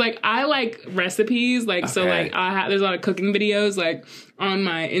crabs, because like I like recipes, like so like there's a lot of cooking videos like on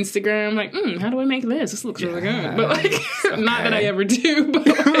my Instagram, like how do I make this? This looks really good, but like not that I ever do, but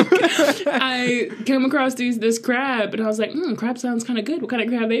like I came across this crab, and I was like, crab sounds kind of good. What kind of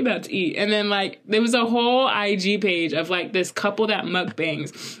crab are they about to eat? And then like there was a whole IG page of like this couple that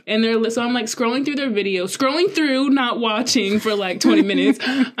mukbangs, and so I'm like scrolling scrolling through their video, scrolling through, not watching for like 20 minutes.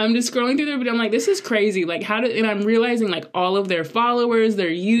 I'm just scrolling through their video. I'm like, this is crazy. Like, and I'm realizing like all of their followers, their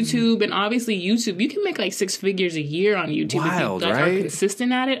YouTube, and obviously YouTube, you can make like 6 figures a year on YouTube. Wild, if you like, right? are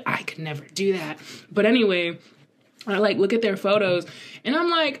consistent at it. I could never do that. But anyway, I like look at their photos and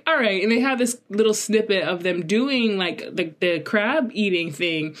I'm like, all right. And they have this little snippet of them doing like the crab eating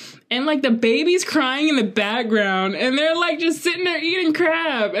thing. And like the baby's crying in the background and they're like just sitting there eating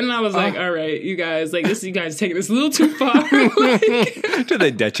crab. And I was like, all right, you guys, like you guys taking this a little too far. Like, to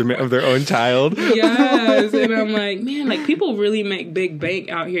the detriment of their own child. yes. And I'm like, man, like people really make big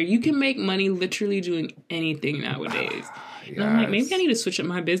bank out here. You can make money literally doing anything nowadays. And I'm like, maybe I need to switch up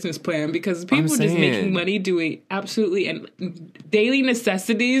my business plan because people are just making money doing absolutely and daily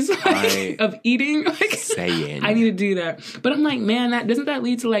necessities of eating. Like, I need to do that. But I'm like, man, doesn't that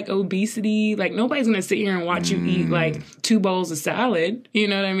lead to like obesity? Like nobody's gonna sit here and watch you eat like 2 bowls of salad. You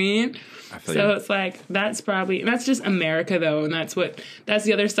know what I mean? So it's like that's just America though, and that's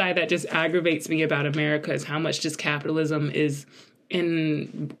the other side that just aggravates me about America is how much just capitalism is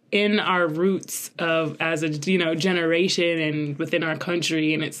in our roots of as a generation and within our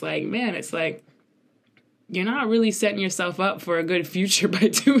country. And it's like, man, it's like you're not really setting yourself up for a good future by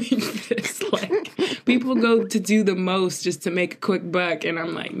doing this. Like people go to do the most just to make a quick buck, and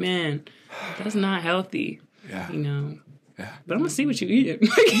I'm like, man, that's not healthy. Yeah. Yeah. But I'm gonna see what you eat.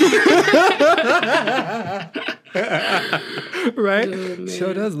 Right? Oh,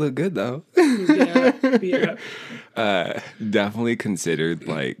 Sure does look good though. Yeah. Definitely considered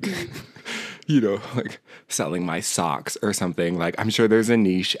like like selling my socks or something. Like I'm sure there's a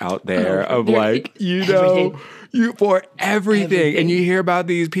niche out there of like, everything. For everything. And you hear about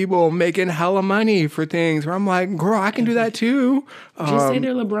these people making hella money for things where I'm like, girl, I can do that too. Just say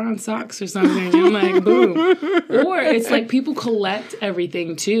they're LeBron socks or something. I'm like, boom. Or it's like people collect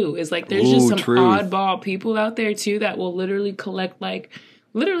everything too. It's like there's just some oddball people out there too that will literally collect like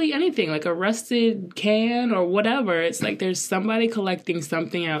literally anything, like a rusted can or whatever. It's like there's somebody collecting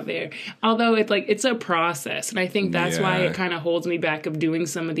something out there. Although it's a process. And I think that's why it kind of holds me back of doing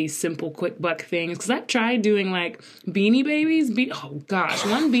some of these simple quick buck things. Because I've tried doing like Beanie Babies. Oh gosh,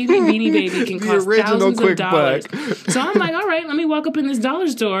 one Beanie Baby can cost thousands of dollars. So I'm like, all right, let me walk up in this dollar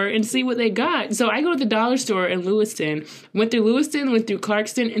store and see what they got. So I go to the dollar store in Lewiston, went through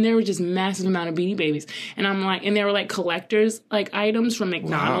Clarkston, and there were just massive amount of Beanie Babies. And I'm like, and they were like collectors like items from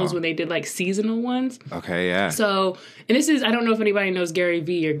McDonald's when they did like seasonal ones. Okay, yeah. So, and this is, I don't know if anybody knows Gary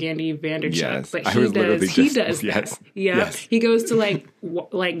Vee or Gandhi Vanderchuck, yes, but he does yes, that. Yeah. Yes. He goes to like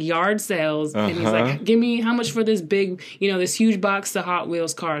yard sales and he's like, give me how much for this big, this huge box of Hot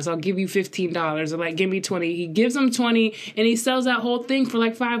Wheels cars. I'll give you $15 or like, give me 20. He gives them 20 and he sells that whole thing for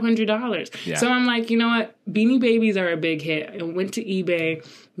like $500. Yeah. So I'm like, you know what? Beanie Babies are a big hit. I went to eBay,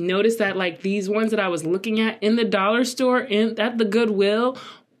 noticed that like these ones that I was looking at in the dollar store at the Goodwill,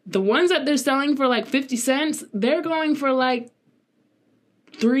 the ones that they're selling for like 50 cents, they're going for like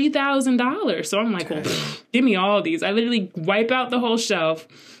 $3,000. So I'm like, well, give me all of these. I literally wipe out the whole shelf.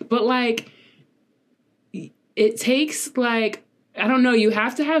 But like, it takes like, I don't know, you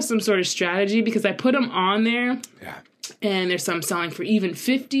have to have some sort of strategy because I put them on there. Yeah. And there's some selling for even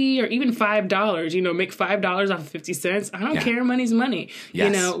 $50 or even $5, make $5 off of 50 cents. I don't care. Money's money,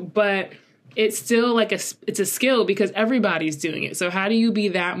 but it's still like it's a skill because everybody's doing it. So how do you be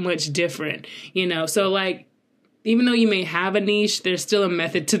that much different? So like, even though you may have a niche, there's still a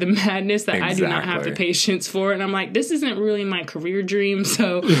method to the madness that I do not have the patience for. And I'm like, this isn't really my career dream.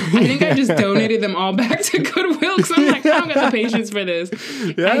 So I think I just donated them all back to Goodwill because I'm like, I don't got the patience for this.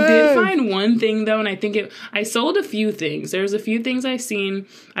 Yes. I did find one thing though, and I think I sold a few things. There's a few things I've seen.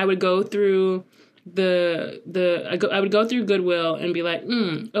 I would go through I would go through Goodwill and be like,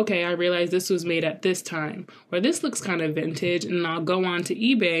 okay, I realized this was made at this time, or this looks kind of vintage, and I'll go on to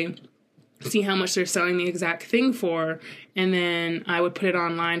eBay, see how much they're selling the exact thing for, and then I would put it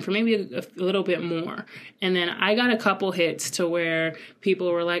online for maybe a little bit more. And then I got a couple hits to where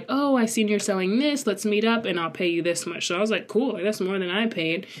people were like, oh, I seen you're selling this, let's meet up and I'll pay you this much. So I was like, cool, like, that's more than I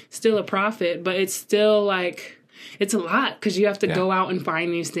paid. Still a profit, but it's still like, it's a lot because you have to go out and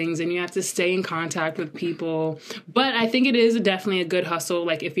find these things and you have to stay in contact with people. But I think it is definitely a good hustle.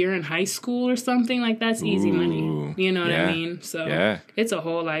 Like if you're in high school or something, like that's easy money. You know what I mean? So it's a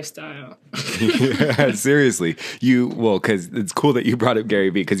whole lifestyle. Yeah, seriously. Because it's cool that you brought up Gary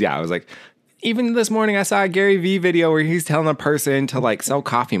Vee because I was like, even this morning I saw a Gary Vee video where he's telling a person to like sell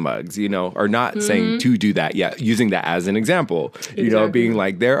coffee mugs, you know, or not saying to do that yet, using that as an example, you know, being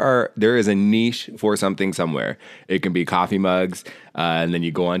like there is a niche for something somewhere. It can be coffee mugs. And then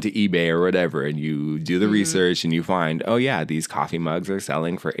you go onto eBay or whatever and you do the research and you find, oh yeah, these coffee mugs are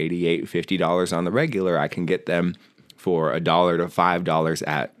selling for $88, $50 on the regular. I can get them for $1 to $5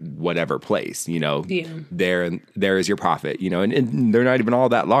 at whatever place, you know, there is your profit, you know, and they're not even all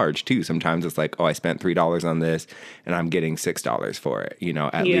that large too. Sometimes it's like, oh, I spent $3 on this and I'm getting $6 for it. You know,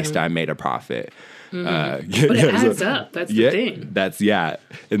 at least I made a profit. But it adds up. That's the thing.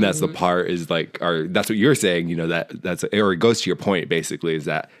 And that's the part is like, or that's what you're saying, you know, that's, or it goes to your point basically is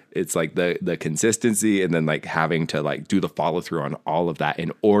that it's like the consistency and then like having to like do the follow through on all of that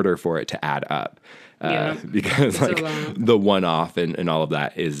in order for it to add up. Because like the one-off and all of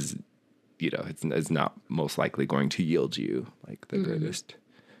that is, you know, it's not most likely going to yield you like the greatest.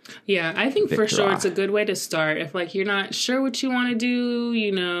 Yeah, I think for sure it's a good way to start. If like you're not sure what you want to do,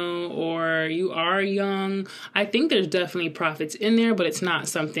 you know, or you are young, I think there's definitely profits in there, but it's not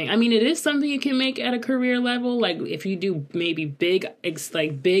something. I mean, it is something you can make at a career level. Like if you do maybe big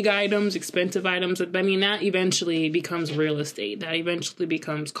items, expensive items. I mean, that eventually becomes real estate. That eventually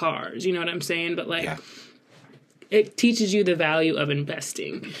becomes cars. You know what I'm saying? But like. Yeah. It teaches you the value of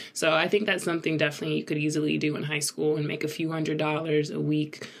investing. So I think that's something definitely you could easily do in high school and make a few $100s a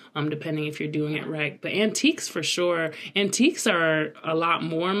week, depending if you're doing it right. But antiques, for sure. Antiques are a lot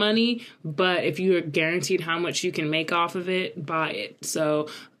more money, but if you're guaranteed how much you can make off of it, buy it. So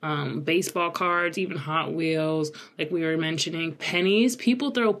baseball cards, even Hot Wheels, like we were mentioning, pennies.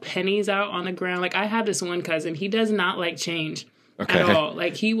 People throw pennies out on the ground. Like I have this one cousin, he does not like change. At all.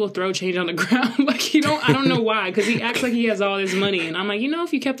 Like he will throw change on the ground. Like I don't know why, because he acts like he has all this money. And I'm like, you know,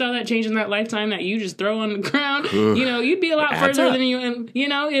 if you kept all that change in that lifetime that you just throw on the ground, you know, you'd be a lot further than you'd be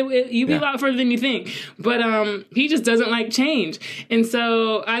a lot further than you think. But he just doesn't like change. And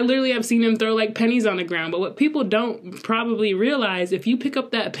so I literally have seen him throw like pennies on the ground. But what people don't probably realize, if you pick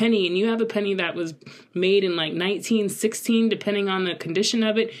up that penny and you have a penny that was made in like 1916, depending on the condition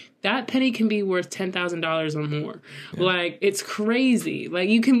of it, that penny can be worth $10,000 or more. Yeah. Like, it's crazy. Like,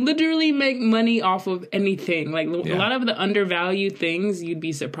 you can literally make money off of anything. Like, a lot of the undervalued things, you'd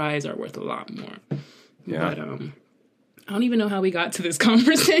be surprised, are worth a lot more. Yeah. But, I don't even know how we got to this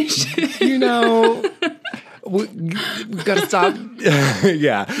conversation. You know... We gotta stop.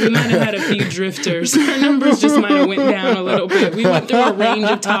 Yeah. We might have had a few drifters. Our numbers just might have went down a little bit. We went through a range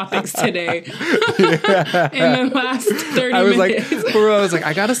of topics today. In the last 30 minutes. I was like,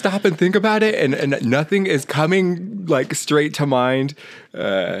 I gotta stop and think about it, and nothing is coming like straight to mind.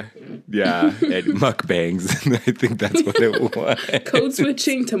 And mukbangs. I think that's what it was. Code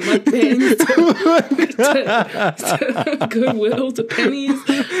switching to mukbangs to Goodwill to pennies.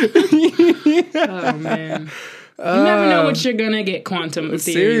 Oh man. You never know what you're gonna get, quantum theory.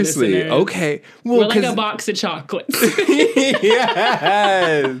 Seriously, listeners. Okay. Well, we're like a box of chocolates.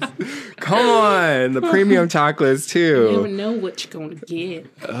 Yes. Come on, the premium chocolates too. You never know what you're gonna get.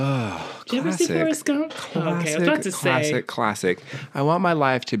 Oh, did you ever see Forrest Gump? Okay, I was about to say. Classic. I want my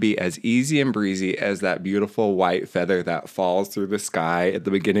life to be as easy and breezy as that beautiful white feather that falls through the sky at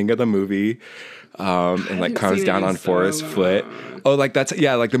the beginning of the movie. And like comes down on Forrest's foot. Oh, like that's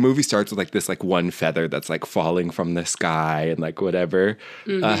like the movie starts with like this like one feather that's like falling from the sky and like whatever,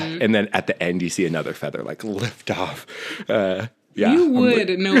 and then at the end you see another feather like lift off. You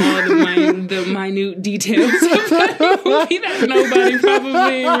would know all the minute details of that movie that nobody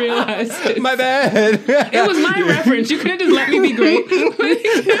probably realized. My bad. It was my reference. You could have just let me be great.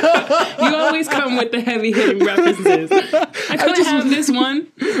 You always come with the heavy hitting references. I couldn't have this one.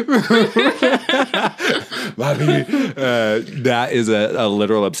 Bobby, that is a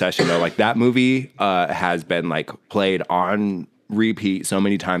literal obsession though. Like that movie has been like played on repeat so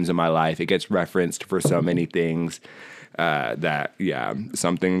many times in my life. It gets referenced for so many things.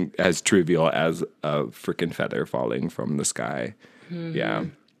 Something as trivial as a freaking feather falling from the sky. Mm-hmm. Yeah.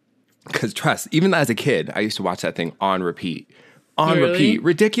 Because trust, even as a kid, I used to watch that thing on repeat. Repeat,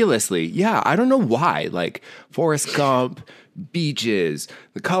 ridiculously. Yeah, I don't know why. Like Forrest Gump, Beaches,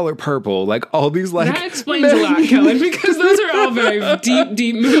 The Color Purple, like all these like... That explains a lot, Kellen, because those are all very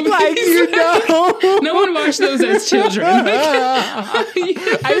deep movies. Like, you know. No one watched those as children.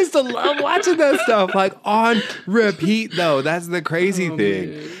 I used to love watching that stuff, like on repeat though. That's the crazy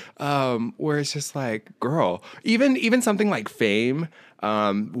thing. where it's just like, girl, even something like Fame,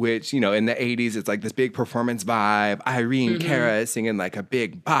 which, in the 80s, it's like this big performance vibe. Irene Cara singing like a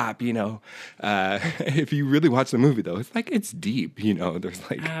big bop, If you really watch the movie, though, it's like, it's deep, There's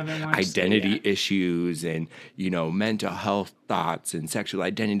like I haven't watched it identity yet. issues and, mental health thoughts and sexual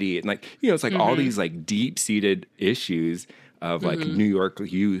identity. And like, it's like all these like deep-seated issues of like New York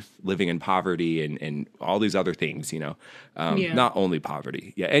youth living in poverty and all these other things, not only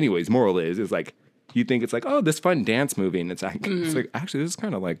poverty. Yeah. Anyways, moral is like, you think it's like, oh, this fun dance movie. And it's like, actually, this is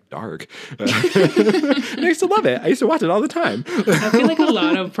kind of like dark. And I used to love it. I used to watch it all the time. I feel like a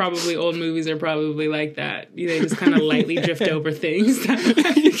lot of probably old movies are probably like that. They just kind of lightly drift over things.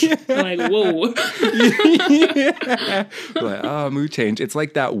 Like, whoa. Like, oh, mood change. It's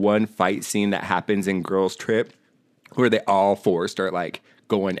like that one fight scene that happens in Girls Trip where they all four start like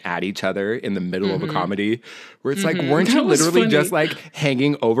going at each other in the middle of a comedy, where it's like, weren't you That was literally funny. just like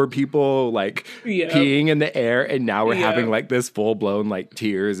hanging over people, like peeing in the air, and now we're having like this full blown like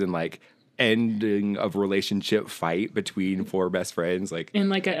tears and like ending of relationship fight between four best friends, like In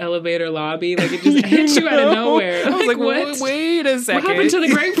like an elevator lobby. Like it just hits you out of nowhere. I was like, what? wait a second, What happened to the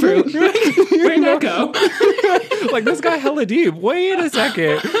grapefruit? Where'd that go? like this guy hella deep. Wait a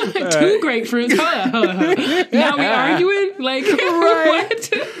second, Two grapefruits. Hold on. Now we arguing? Like, what?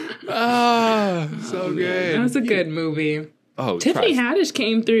 so good. That was a good movie. Oh, Tiffany trust. Haddish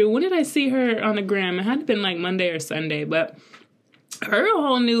came through. When did I see her on the gram? It had to been like Monday or Sunday, but her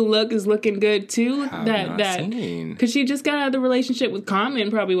whole new look is looking good too. Have not seen. Because she just got out of the relationship with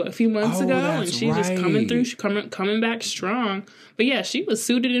Common probably a few months Oh, ago, and that's she's just coming right. through. She's coming back strong. But yeah, she was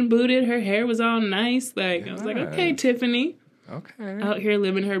suited and booted. Her hair was all nice. Like I was like, okay, Tiffany, Okay, out here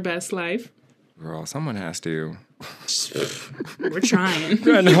living her best life. girl, someone has to. We're trying.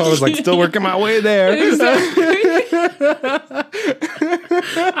 I know, I was like still working my way there.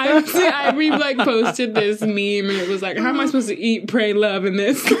 I like posted this meme and it was like, how am I supposed to eat, pray, love in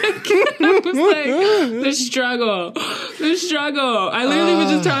this? Like, I was like, the struggle. I literally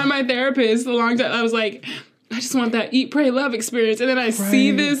was just telling my therapist a long time. I was like, I just want that eat, pray, love experience. And then I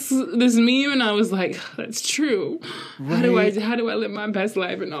see this meme and I was like, that's true. How do I live my best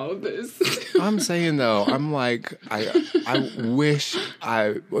life in all of this? I'm saying though, I'm like, I wish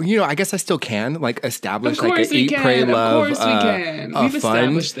I guess I still can like establish Of like course an we eat, can. pray, Of love. course we can. We've fund.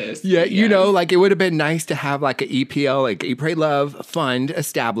 established this. Yeah, Yes. like it would have been nice to have like an EPL, like eat, pray, love fund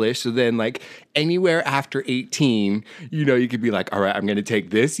established. So then like anywhere after 18, you could be like, all right, I'm going to take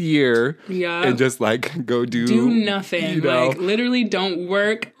this year Yeah. and just like go do nothing. Like literally don't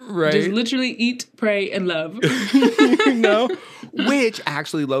work. Right. Just literally eat, pray, and love. Which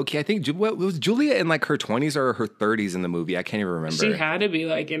actually, low key, I think what was Julia in like her 20s or her 30s in the movie? I can't even remember. She had to be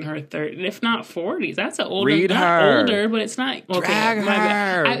like in her 30s, if not 40s. That's an older, Read not her. older, but it's not. Okay, Drag my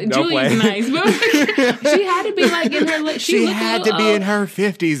bad. her. Don't Julia's play. nice, but she had to be like in her. She had to be in her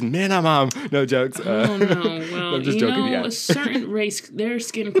 50s minimum. No jokes. Oh no! Well, I'm just joking. Yeah. a certain race, their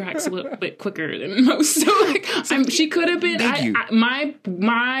skin cracks a little bit quicker than most. So like, she could have been. Thank you. My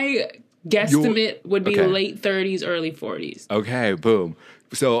guesstimate would be okay. late 30s, early 40s. Okay, boom.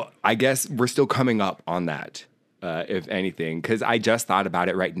 So I guess we're still coming up on that, if anything, because I just thought about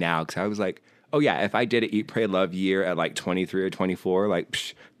it right now because I was like, oh yeah, if I did an Eat, Pray, Love year at like 23 or 24, like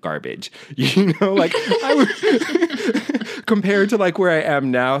garbage, like I would compared to like where I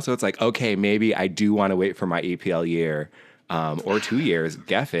am now. So it's like, okay, maybe I do want to wait for my EPL year or 2 years,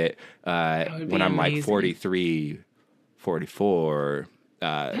 geff it, when I'm like amazing. 43, 44.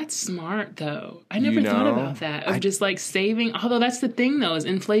 That's smart though. I never thought about that. Of just like saving. Although that's the thing though, is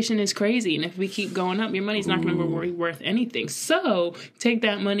inflation is crazy. And if we keep going up, your money's not going to be worth anything. So take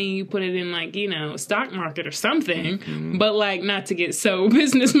that money, you put it in like, stock market or something, but like not to get so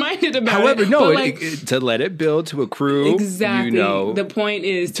business minded about However, it. no, but, like, to let it build to accrue. exactly. The point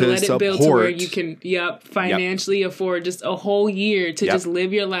is to let it build to where you can, financially afford just a whole year to just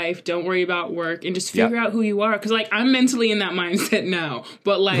live your life. Don't worry about work and just figure out who you are. Because like I'm mentally in that mindset now.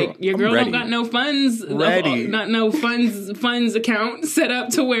 But like your girl don't got no funds, not no funds account set up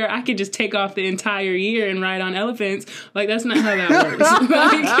to where I could just take off the entire year and ride on elephants. Like that's not how that works.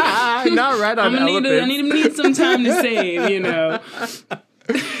 Like, not ride on elephants. I need some time to save.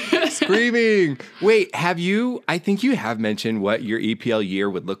 Screaming. Wait, I think you have mentioned what your EPL year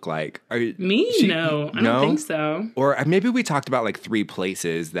would look like. No, I don't think so. Or maybe we talked about like 3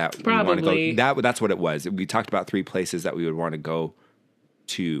 places that we want Probably. to go. That's what it was. We talked about 3 places that we would want to go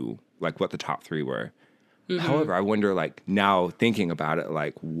to, like what the top 3 were. However, I wonder, like now thinking about it,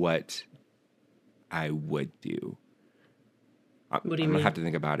 like what I would do. What do you I'm mean? gonna have to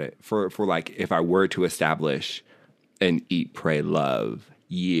think about it for like if I were to establish an Eat, Pray, Love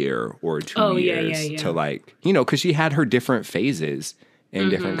year or 2 Oh, yeah, years yeah. to like, because she had her different phases in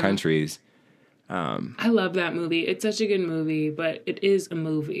different countries. I love that movie. It's such a good movie, but it is a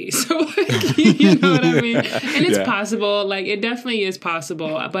movie. So, like, you know what I mean? And it's possible. Like, it definitely is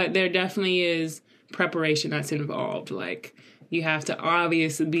possible, but there definitely is preparation that's involved. Like, you have to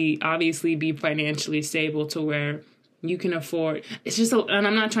obviously be financially stable to where you can afford. It's just, and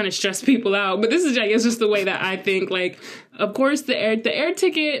I'm not trying to stress people out, but this is, I guess, just the way that I think. Like, of course, the air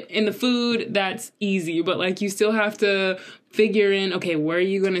ticket and the food, that's easy, but like, you still have to figure in, okay, where are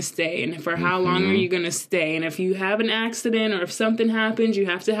you going to stay? And for how long are you going to stay? And if you have an accident or if something happens, you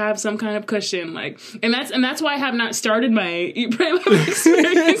have to have some kind of cushion. Like, and that's why I have not started my Eat, Pray, Love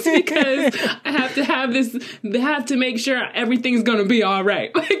experience, because I have to make sure everything's going to be all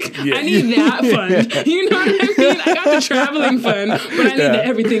right. Like, I need that fund. You know what I mean? I got the traveling fund, but I need the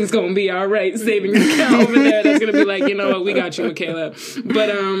everything's going to be all right savings account over there. That's going to be like, you know what, we got you, Michaela.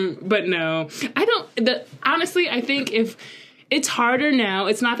 But no, honestly, I think if it's harder now,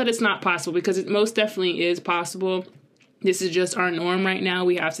 it's not that it's not possible, because it most definitely is possible. This is just our norm right now.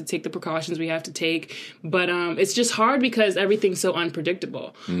 We have to take the precautions we have to take. But it's just hard because everything's so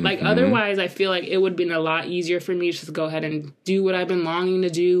unpredictable. Like, otherwise, I feel like it would have been a lot easier for me just to go ahead and do what I've been longing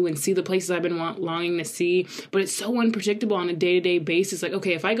to do and see the places I've been longing to see. But it's so unpredictable on a day-to-day basis. Like,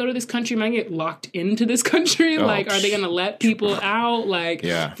 okay, if I go to this country, am I get locked into this country? Like, are they going to let people out, like,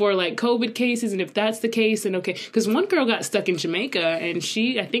 for, like, COVID cases? And if that's the case, then okay. Because one girl got stuck in Jamaica, and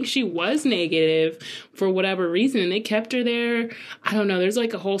I think she was negative for whatever reason, and they kept her there. I don't know. There's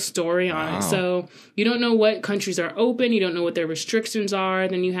like a whole story on it. So you don't know what countries are open. You don't know what their restrictions are.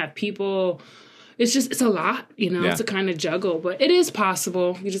 Then you have people. It's a lot, It's a kind of juggle, but it is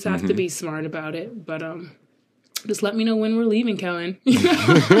possible. You just have to be smart about it. But just let me know when we're leaving, Kellen.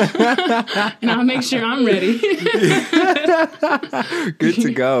 And I'll make sure I'm ready. Good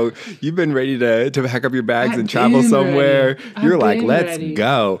to go. You've been ready to pack up your bags and travel somewhere. You're like, let's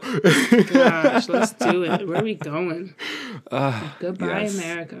go. Gosh, let's do it. Where are we going? Goodbye,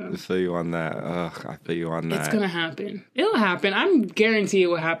 America. I feel you on that. I feel you on that. It's going to happen. It'll happen. I'm guarantee it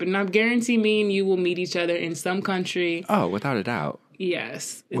will happen. I guarantee me and you will meet each other in some country. Oh, without a doubt.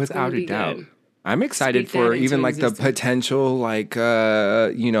 Yes. Without a doubt. Good. I'm excited Speak for even like the potential, like,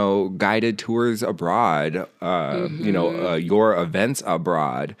 guided tours abroad, your events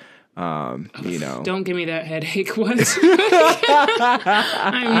abroad. Don't give me that headache. What?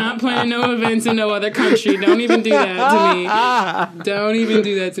 I'm not planning no events in no other country. Don't even do that to me. Don't even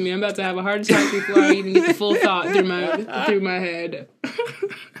do that to me. I'm about to have a heart attack before I even get the full thought through my head.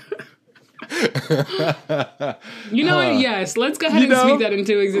 You know what? Yes, let's go ahead and speak that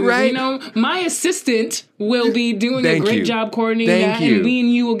into existence. Right? My assistant will be doing a great job coordinating that, and me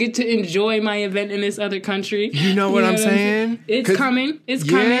and you will get to enjoy my event in this other country. You know what I'm saying? It's coming. It's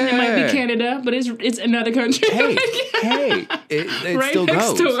coming. It might be Canada, but it's another country. Hey, it right still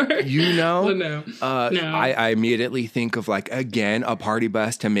next goes. Door. Well, no. I immediately think of, like, again, a party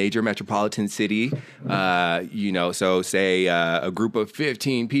bus to major metropolitan city. So say a group of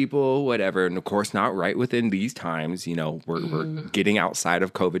 15 people, whatever. And of course, not right within these times. We're getting outside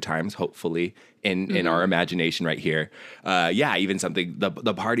of COVID times, hopefully, in our imagination right here. Even something,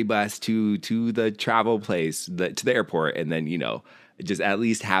 the party bus to the travel place, to the airport, and then, just at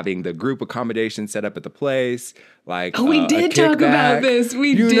least having the group accommodation set up at the place. Like, we did talk about this.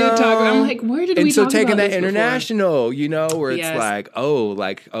 We did talk. I'm like, where did we talk about this? And so taking that international, where it's like,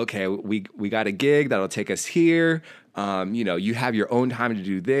 okay, we got a gig that'll take us here. You have your own time to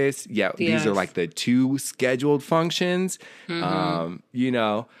do this. These are like the 2 scheduled functions. You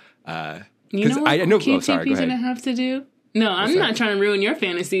know what QTP's gonna have to do? No, I'm not trying to ruin your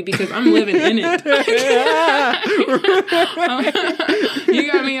fantasy because I'm living in it.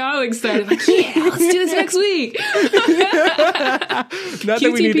 You got me all excited. Like, let's do this next week. Not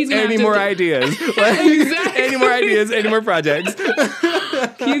that we need any more ideas. Exactly. Any more ideas, any more projects.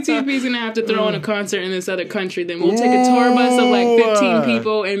 QTP's going to have to throw on a concert in this other country. Then we'll take a tour bus of like 15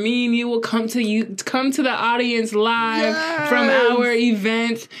 people, and me and you will come to the audience live from our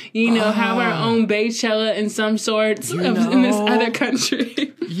event. Have our own Baychella in some sorts in this other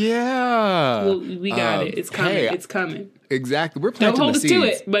country. Yeah. Well, we got it. It's coming. It's coming. Exactly. We're planting the seeds. Don't hold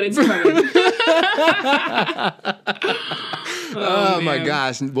us to it, but it's coming. Oh my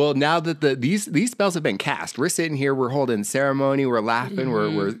gosh. Well, now that these spells have been cast, we're sitting here, we're holding ceremony, we're laughing,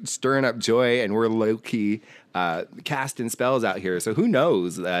 we're stirring up joy, and we're low-key casting spells out here. So who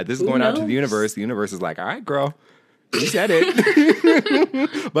knows? This is going out to the universe. The universe is like, all right, girl. You said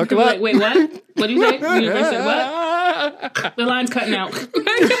it. Buckle up. Wait, what? What did you say? The universe said what? The line's cutting out.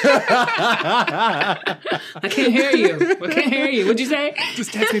 I can't hear you. What'd you say?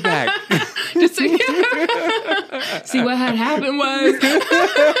 Just text me back. Just see what had happened was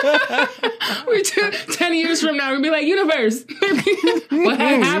 10 years from now we'll be like, universe. What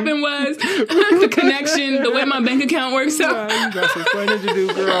had happened was the connection, the way my bank account works out. You got some explaining to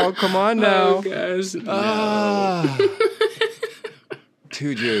do, girl. Come on now. Oh gosh. No.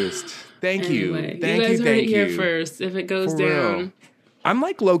 Too juiced. Thank you. Anyway, Thank you guys you. heard Thank it here you. first. If it goes For down. real. I'm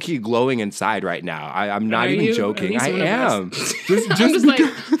like low-key glowing inside right now. I'm not Are even you? joking. At I least one of am. us. Just I'm just like,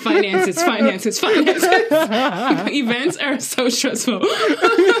 finances. Events are so stressful.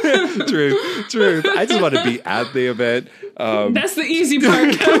 truth. I just want to be at the event. That's the easy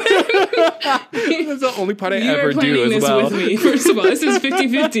part, Kevin. That's the only part I You ever are planning do as this well. with me. First of all, this is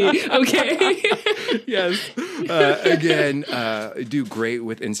 50-50, okay? Yes. Again, do great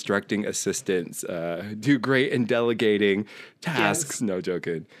with instructing assistants. Do great in delegating tasks. Yes. No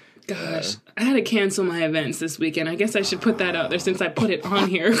joking. Gosh, I had to cancel my events this weekend. I guess I should put that out there since I put it on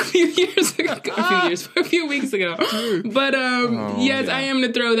here a few weeks ago. But yes, yeah. I am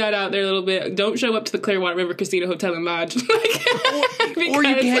to throw that out there a little bit. Don't show up to the Clearwater River Casino Hotel and Lodge. Or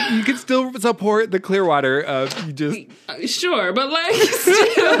you can still support the Clearwater. You just Sure, but like,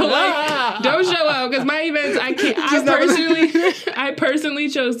 still, like, don't show up because my events, I can't. I personally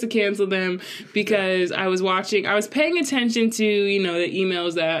chose to cancel them because I was paying attention to the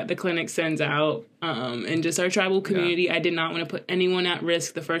emails that the clinic sends out, and just our tribal community. I did not want to put anyone at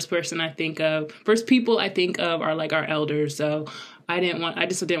risk. The first people I think of are like our elders. So I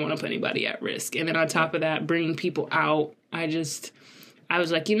just didn't want to put anybody at risk. And then on top of that, bringing people out, I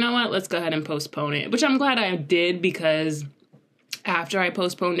was like, you know what? Let's go ahead and postpone it, which I'm glad I did because after I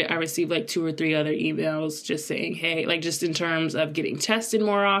postponed it, I received like 2 or 3 other emails just saying, hey, like just in terms of getting tested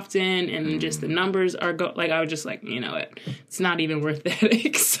more often and just the numbers are I was just like, you know what? It's not even worth the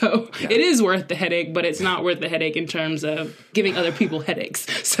headache. So it is worth the headache, but it's not worth the headache in terms of giving other people headaches.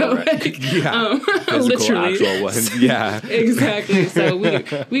 So literally. Actual ones. Yeah. Exactly. So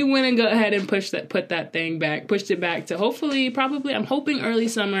we went and go ahead and pushed it back to probably, I'm hoping early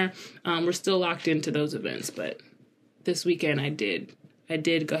summer. We're still locked into those events, but this weekend I did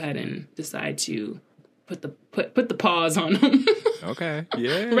go ahead and decide to put the pause on them. Okay.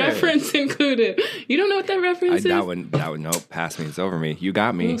 Yeah. Reference included. You don't know what that reference is? That one, nope, pass me. It's over me. You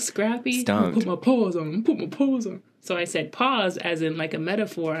got me. A little scrappy. Stumped. Put my paws on them. So I said pause as in like a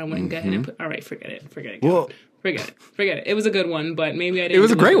metaphor. I went and go ahead and all right, forget it. Well, Forget it. It was a good one, but maybe I didn't. It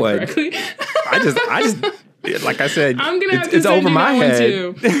was a great one. Correctly. I just like I said, I'm gonna have to it's send over you my that head.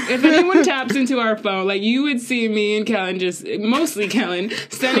 one too. If anyone taps into our phone, like you would see me and Kellen, mostly Kellen,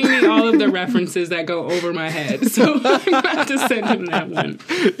 sending me all of the references that go over my head. So I'm gonna have to send him that one.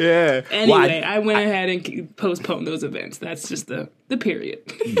 Yeah. Anyway, I went ahead and postponed those events. That's just the period.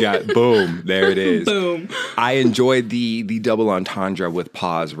 Boom. There it is. Boom. I enjoyed the double entendre with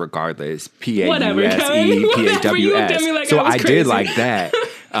pause regardless. Whatever, Kellen. PAUSE, You looked at me like so I was I crazy. did like that.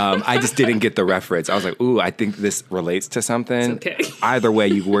 I just didn't get the reference. I was like, ooh, I think this relates to something. It's okay. Either way,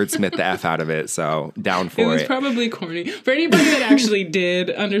 you wordsmith the F out of it. So down for it. It was probably corny. For anybody that actually did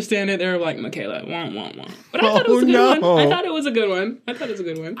understand it, they were like, Michaela, wah. But I thought it was a good one. I thought it was a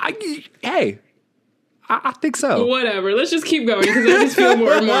good one. Hey, I think so. Whatever. Let's just keep going because I just feel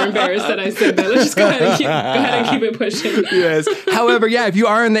more and more embarrassed that I said that. Let's just go ahead and keep it pushing. Yes. However, yeah, if you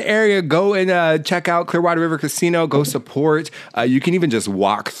are in the area, go and check out Clearwater River Casino. Go support. You can even just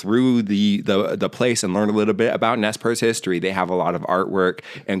walk through the place and learn a little bit about Nez Perce history. They have a lot of artwork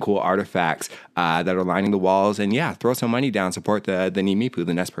and cool artifacts that are lining the walls. And yeah, throw some money down. Support the Nimipu,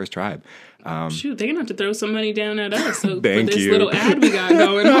 the Nez Perce tribe. Shoot, they're gonna have to throw some money down at us for Thank this you. little ad we got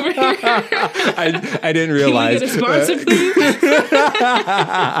going over here. I didn't realize. Can we get a sponsor, please?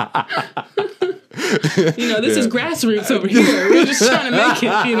 This is grassroots over here. We're just trying to make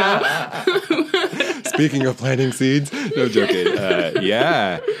it, Speaking of planting seeds, no joking.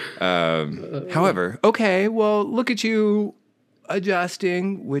 Yeah. However, okay, well, look at you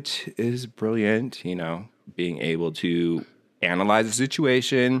adjusting, which is brilliant. Being able to analyze the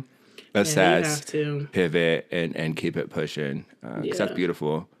situation, assess, pivot, and keep it pushing. 'Cause that's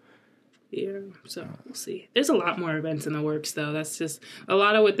beautiful. Yeah, so we'll see. There's a lot more events in the works, though. That's just a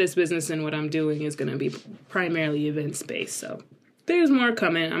lot of what this business and what I'm doing is going to be primarily events-based. So there's more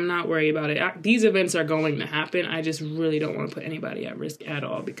coming. I'm not worried about it. These events are going to happen. I just really don't want to put anybody at risk at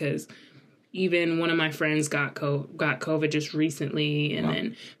all because even one of my friends got COVID just recently, and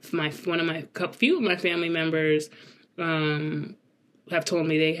then few of my family members have told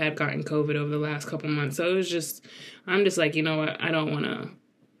me they had gotten COVID over the last couple months. So I'm just like, you know what? I don't want to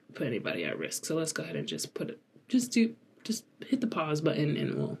put anybody at risk. So let's go ahead and just just hit the pause button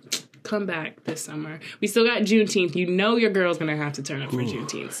and we'll come back this summer. We still got Juneteenth. You know your girl's gonna have to turn up for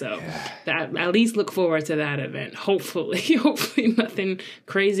Juneteenth, so that at least look forward to that event. Hopefully nothing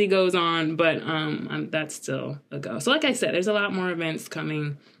crazy goes on, but that's still a go. So like I said, there's a lot more events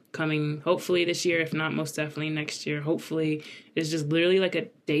coming hopefully this year, if not most definitely next year. Hopefully it's just literally like a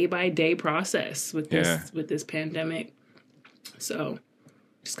day by day process with this pandemic. So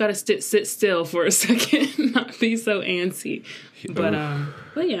just gotta sit still for a second, not be so antsy. But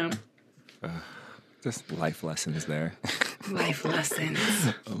yeah. Just life lessons there. Life lessons.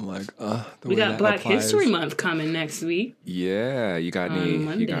 I'm like, we got Black History Month coming next week. Yeah, you got any?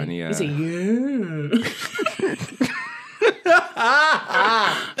 Monday. You got any? You say yeah.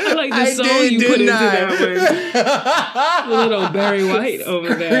 I like the song you put into that one. A little Barry White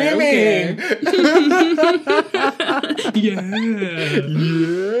over there. Okay. Yeah.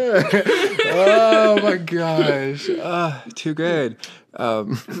 Oh my gosh. Too good.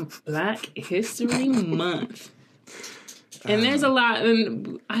 Black History Month. And there's a lot,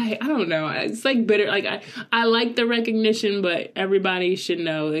 and I don't know. It's like bitter. Like I like the recognition, but everybody should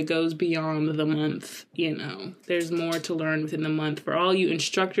know it goes beyond the month. You know, there's more to learn within the month. For all you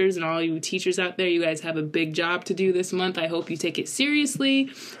instructors and all you teachers out there, you guys have a big job to do this month. I hope you take it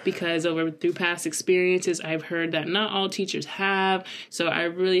seriously, because through past experiences, I've heard that not all teachers have. So I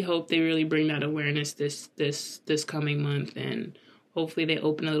really hope they really bring that awareness this coming month, and hopefully they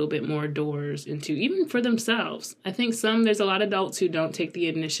open a little bit more doors into, even for themselves. I think there's a lot of adults who don't take the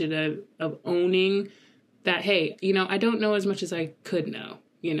initiative of owning that, hey, you know, I don't know as much as I could know.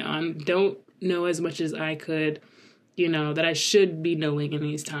 You know, I don't know as much as I could, you know, that I should be knowing in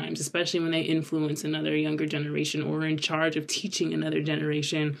these times, especially when they influence another younger generation or are in charge of teaching another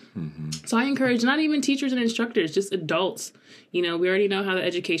generation. Mm-hmm. So I encourage not even teachers and instructors, just adults. You know, we already know how the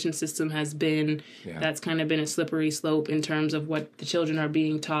education system has been. Yeah. That's kind of been a slippery slope in terms of what the children are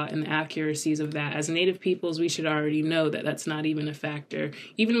being taught and the accuracies of that. As Native peoples, we should already know that that's not even a factor.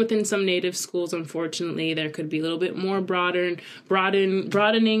 Even within some Native schools, unfortunately, there could be a little bit more broadening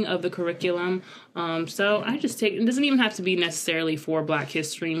of the curriculum. So I just it doesn't even have to be necessarily for Black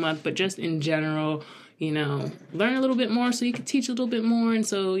History Month, but just in general, you know, learn a little bit more so you can teach a little bit more, and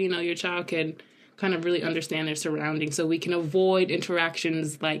so, you know, your child could kind of really understand their surroundings, so we can avoid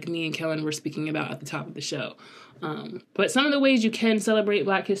interactions like me and Kellen were speaking about at the top of the show. But some of the ways you can celebrate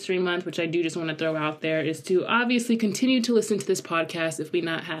Black History Month, which I do just want to throw out there, is to obviously continue to listen to this podcast if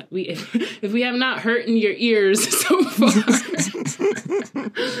we have not hurt in your ears so far.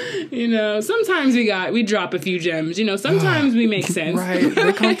 You know, sometimes we drop a few gems. You know, sometimes we make sense. Right,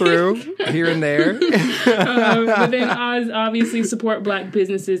 they come through here and there. But then obviously support Black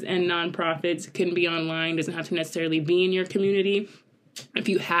businesses and nonprofits. It can be online, doesn't have to necessarily be in your community. If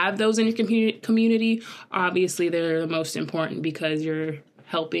you have those in your community, obviously they're the most important, because you're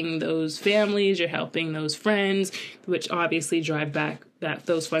helping those families, you're helping those friends, which obviously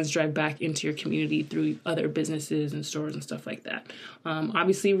those funds drive back into your community through other businesses and stores and stuff like that.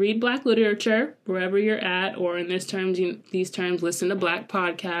 Obviously, read Black literature wherever you're at, or in these terms, listen to Black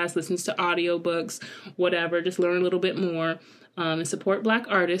podcasts, listen to audiobooks, whatever. Just learn a little bit more. And support Black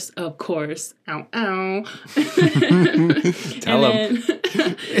artists, of course. Ow, ow. Tell them.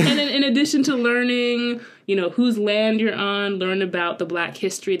 And then in addition to learning, you know, whose land you're on, learn about the Black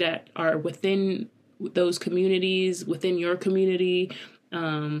history that are within those communities, within your community.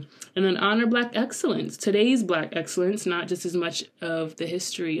 And then honor Black excellence. Today's Black excellence, not just as much of the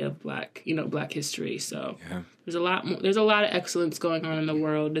history of Black history. So there's a lot of excellence going on in the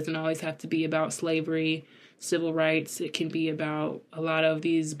world. It doesn't always have to be about slavery, civil rights. It can be about a lot of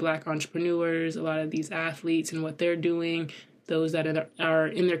these Black entrepreneurs, a lot of these athletes and what they're doing, those that are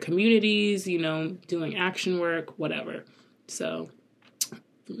in their communities, you know, doing action work, whatever. So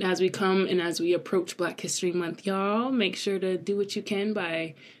as we approach Black History Month, y'all, make sure to do what you can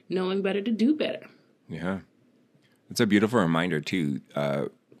by knowing better to do better. Yeah. It's a beautiful reminder, too,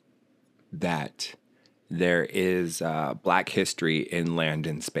 that there is Black history in land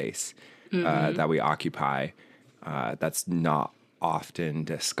and space. That we occupy, that's not often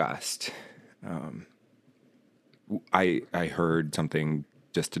discussed. I heard something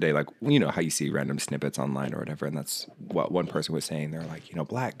just today, like, you know, how you see random snippets online or whatever, and that's what one person was saying. They're like, you know,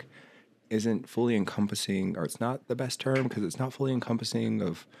 Black isn't fully encompassing, or it's not the best term because it's not fully encompassing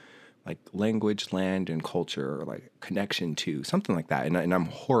of like language, land, and culture, or like connection to, something like that. And I'm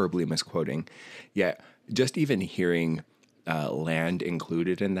horribly misquoting. Yet just even hearing land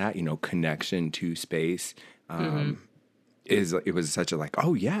included in that, you know, connection to space, it was such a like,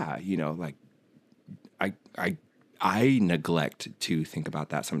 oh yeah, you know, like I neglect to think about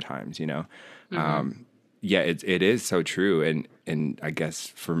that sometimes, you know. yeah, it is so true. And I guess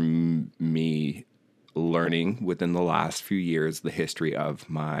for me, learning within the last few years the history of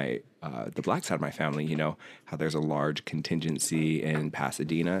my the black side of my family, how there's a large contingency in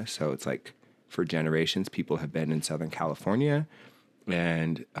Pasadena. So it's like for generations, people have been in Southern California,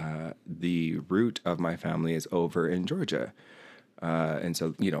 and the root of my family is over in Georgia. And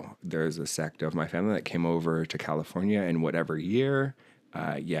so, there's a sect of my family that came over to California in whatever year,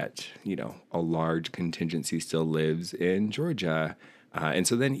 yet, a large contingency still lives in Georgia. And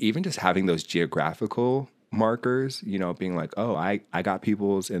so then even just having those geographical markers, being like, oh, I got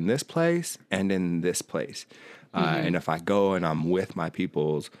peoples in this place and in this place. And if I go and I'm with my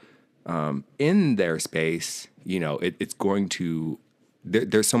peoples in their space, it's going to,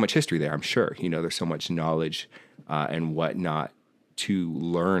 there's so much history there, I'm sure. There's so much knowledge and whatnot to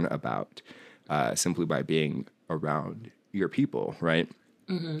learn about simply by being around your people, right?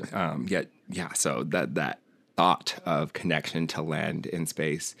 So that thought of connection to land and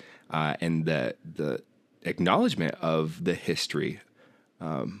space and the acknowledgement of the history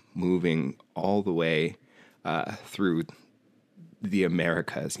moving all the way through the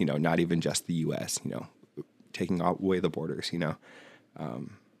Americas, not even just the U.S., taking away the borders,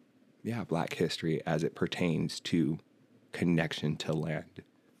 Black history as it pertains to connection to land.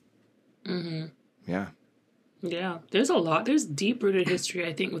 Yeah, there's a lot. There's deep-rooted history,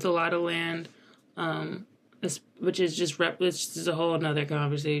 I think, with a lot of land, which is just it's just a whole another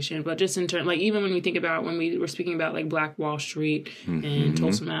conversation. But just in terms, like, even when we think about when we were speaking about like Black Wall Street and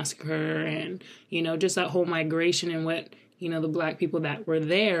Tulsa Massacre, and just that whole migration and what the Black people that were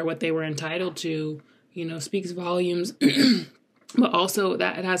there, what they were entitled to, speaks volumes. But also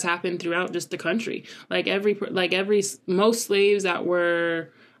that it has happened throughout just the country. Most slaves that were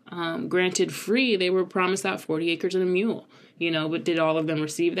granted free, they were promised that 40 acres and a mule, but did all of them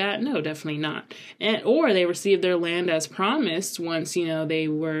receive that? No, definitely not. Or they received their land as promised once, they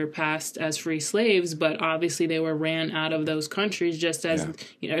were passed as free slaves, but obviously they were ran out of those countries just as,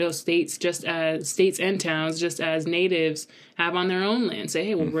 those states, just as states and towns, just as natives have on their own land. Say,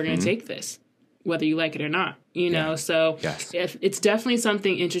 hey, well, we're going to take this, whether you like it or not, So if it's definitely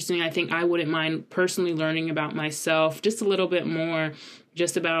something interesting. I think I wouldn't mind personally learning about myself just a little bit more,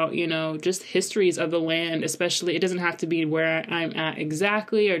 just about, just histories of the land, especially. It doesn't have to be where I'm at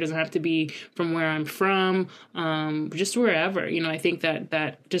exactly, or it doesn't have to be from where I'm from, just wherever, I think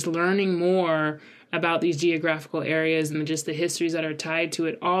that just learning more about these geographical areas and just the histories that are tied to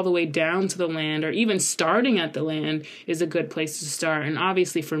it all the way down to the land, or even starting at the land, is a good place to start. And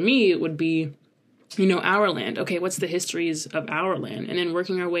obviously for me, it would be, our land. Okay, what's the histories of our land? And then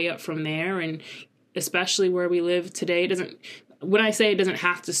working our way up from there, and especially where we live today, when I say it doesn't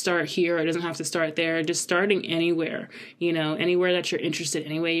have to start here, it doesn't have to start there, just starting anywhere, anywhere that you're interested,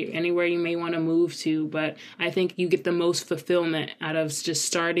 anywhere you may want to move to. But I think you get the most fulfillment out of just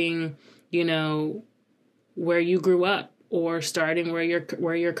starting, where you grew up, or starting where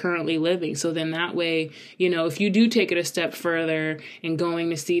you're currently living. So then that way, if you do take it a step further and going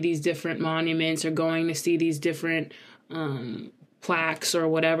to see these different monuments, or going to see these different plaques or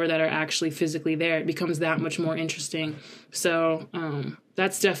whatever that are actually physically there, it becomes that much more interesting. So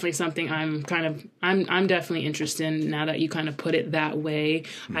that's definitely something I'm definitely interested in now that you kind of put it that way.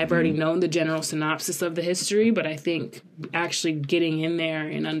 I've already known the general synopsis of the history, but I think actually getting in there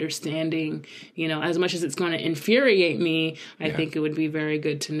and understanding, as much as it's going to infuriate me, I think it would be very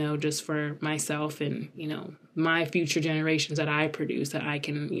good to know just for myself and, my future generations that I produce, that I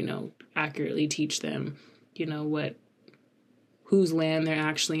can, accurately teach them, whose land they're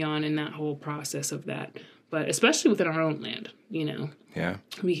actually on in that whole process of that. But especially within our own land, Yeah.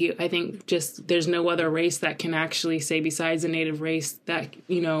 I think just there's no other race that can actually say, besides the native race, that,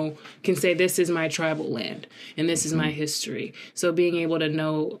 can say this is my tribal land and this is my history. So being able to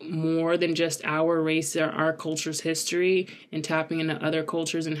know more than just our race or our culture's history, and tapping into other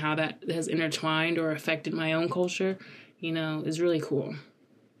cultures and how that has intertwined or affected my own culture, is really cool.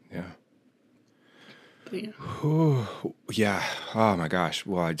 Yeah. Yeah. Yeah. Oh my gosh.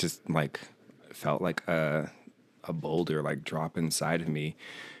 Well, I just felt like a boulder drop inside of me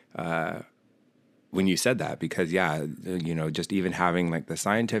when you said that, because just even having the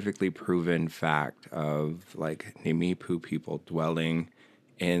scientifically proven fact of Nimipu people dwelling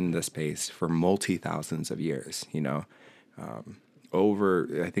in the space for multi-thousands of years,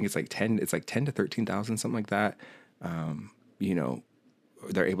 over, I think it's 10 to 13,000, something like that.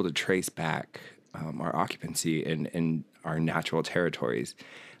 They're able to trace back our occupancy in our natural territories.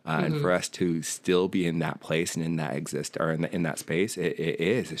 And for us to still be in that place and in that in that space,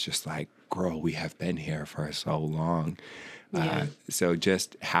 it's just girl, we have been here for so long. Yeah. So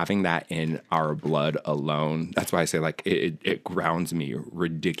just having that in our blood alone, that's why I say like it grounds me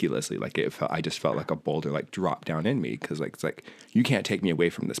ridiculously. Like I just felt like a boulder like drop down in me because like it's like you can't take me away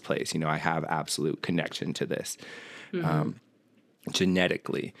from this place. You know, I have absolute connection to this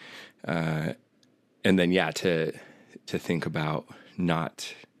genetically, and then to think about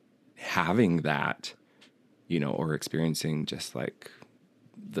not having that, you know, or experiencing just like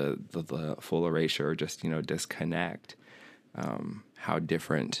the full erasure or just, you know, disconnect. How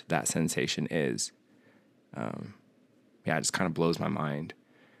different that sensation is. It just kind of blows my mind.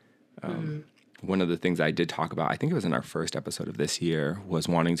 One of the things I did talk about, I think it was in our first episode of this year, was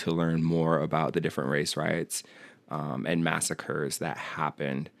wanting to learn more about the different race riots and massacres that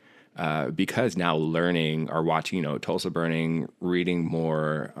happened. Because now learning or watching, you know, Tulsa Burning, reading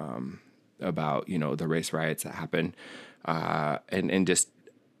more about, you know, the race riots that happened, and just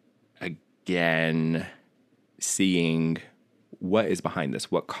again seeing what is behind this,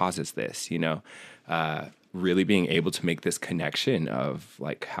 what causes this, you know, really being able to make this connection of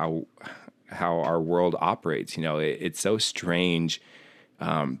like how our world operates. You know, it's so strange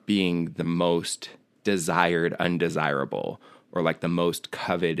being the most desired undesirable, or like the most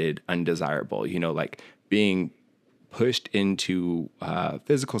coveted undesirable, you know, like being pushed into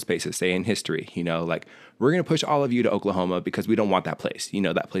physical spaces, say in history, you know, like we're going to push all of you to Oklahoma because we don't want that place. You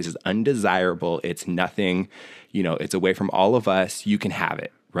know, that place is undesirable. It's nothing, you know, it's away from all of us. You can have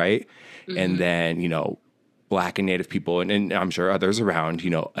it. Right. Mm-hmm. And then, you know, Black and Native people, and I'm sure others around,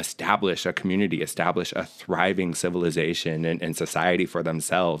 you know, establish a community, establish a thriving civilization and society for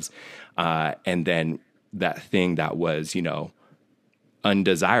themselves. And then that thing that was, you know,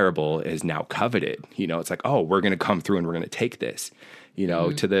 undesirable is now coveted. You know, it's like, oh, we're going to come through and we're going to take this, you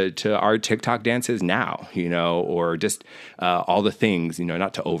know, to our TikTok dances now, you know, or just all the things, you know,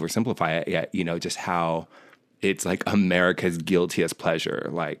 not to oversimplify it yet, you know, just how it's like America's guiltiest pleasure,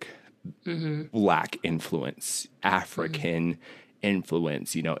 like Black influence, African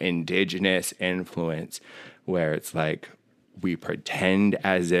influence, you know, indigenous influence, where it's like, we pretend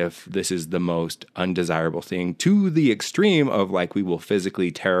as if this is the most undesirable thing, to the extreme of like we will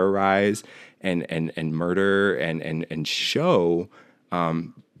physically terrorize and murder and show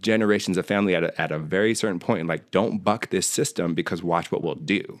generations of family at a very certain point. Like, don't buck this system because watch what we'll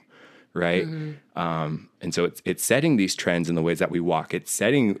do, right? And so it's setting these trends in the ways that we walk. It's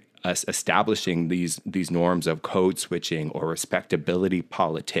setting us, establishing these norms of code switching or respectability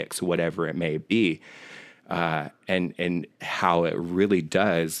politics, whatever it may be. And how it really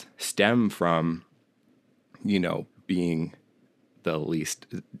does stem from, you know, being the least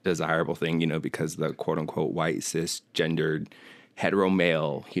desirable thing, you know, because the quote unquote white cisgendered hetero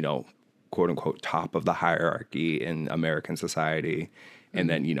male, you know, quote unquote top of the hierarchy in American society. And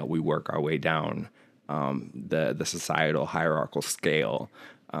then, you know, we work our way down the societal hierarchical scale,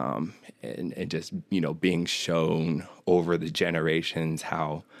 and just, you know, being shown over the generations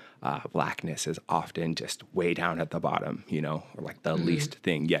how Blackness is often just way down at the bottom, you know, or like the least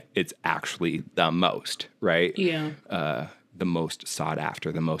thing, yet it's actually the most, right? Yeah. The most sought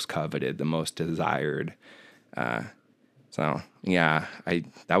after, the most coveted, the most desired. So yeah,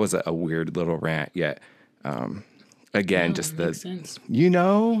 that was a weird little rant, yet again, just the, sense. You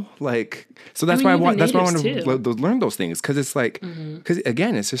know, like, so that's why I want to learn those things. Cause it's like, cause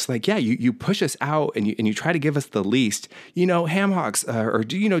again, it's just like, yeah, you push us out and you try to give us the least, you know, ham hocks, or,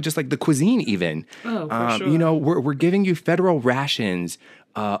 you know, just like the cuisine even, for sure. You know, we're giving you federal rations,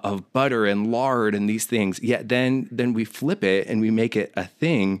 of butter and lard and these things. Yet then we flip it and we make it a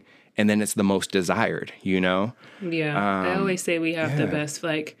thing. And then it's the most desired, you know? Yeah. I always say we have the best,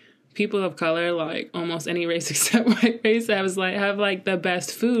 like, people of color, like almost any race except white race, have like the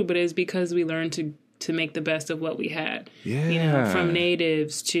best food, but it's because we learned to make the best of what we had. Yeah. You know, from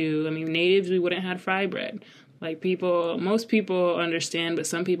natives to, natives, we wouldn't have fry bread. Like most people understand, but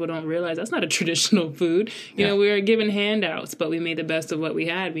some people don't realize that's not a traditional food. You know, we were given handouts, but we made the best of what we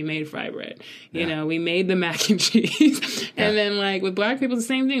had. We made fry bread. You know, we made the mac and cheese. And then like with Black people, the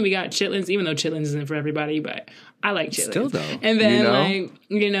same thing. We got chitlins, even though chitlins isn't for everybody, but I like chitlins. Still though. And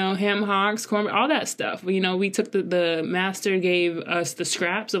then ham hocks, cornbread, all that stuff. You know, we took the master gave us the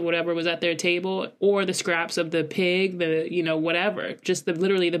scraps of whatever was at their table, or the scraps of the pig, whatever, just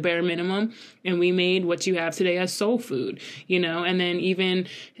literally the bare minimum. And we made what you have today as soul food, you know. And then even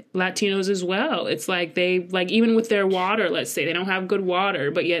Latinos as well. It's like they, like, even with their water, let's say they don't have good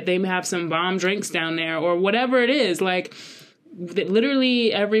water, but yet they have some bomb drinks down there or whatever it is. Like,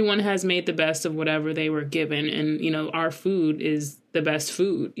 literally everyone has made the best of whatever they were given. And, you know, our food is the best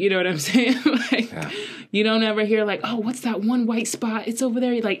food. You know what I'm saying? Like, you don't ever hear like, oh, what's that one white spot? It's over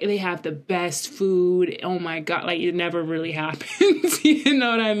there. Like, they have the best food. Oh my God. Like, it never really happens. You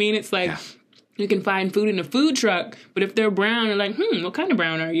know what I mean? It's like, you can find food in a food truck, but if they're brown, you're like, what kind of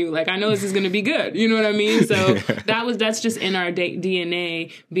brown are you? Like, I know this is going to be good. You know what I mean? So that's just in our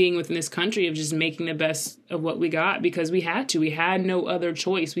DNA, being within this country, of just making the best of what we got, because we had to. We had no other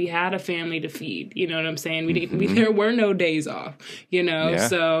choice. We had a family to feed. You know what I'm saying? There were no days off, you know? Yeah.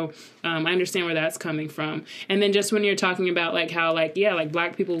 So I understand where that's coming from. And then just when you're talking about like how like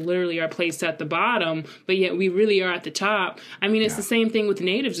Black people literally are placed at the bottom, but yet we really are at the top. I mean, it's the same thing with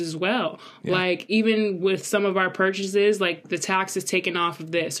natives as well. Like, even with some of our purchases, like the tax is taken off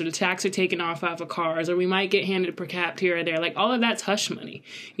of this, or the tax are taken off of cars, or we might get handed per cap here or there. Like, all of that's hush money.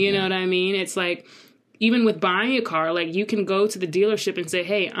 You know what I mean? It's like, even with buying a car, like, you can go to the dealership and say,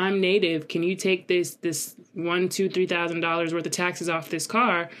 hey, I'm native. Can you take this $1,000-$3,000 worth of taxes off this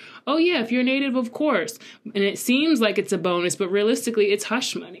car? Oh, yeah, if you're native, of course. And it seems like it's a bonus, but realistically, it's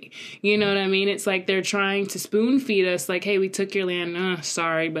hush money. You know what I mean? It's like they're trying to spoon feed us, like, hey, we took your land.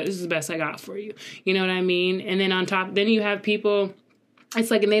 Sorry, but this is the best I got for you. You know what I mean? And then on top, then you have people, it's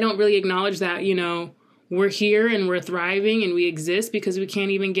like, and they don't really acknowledge that, you know, we're here and we're thriving and we exist because we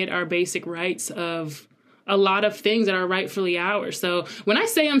can't even get our basic rights of a lot of things that are rightfully ours. So when I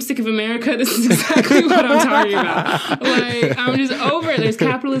say I'm sick of America, this is exactly what I'm talking about. Like, I'm just over it. There's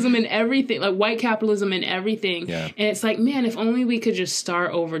capitalism in everything, like white capitalism in everything. Yeah. And it's like, man, if only we could just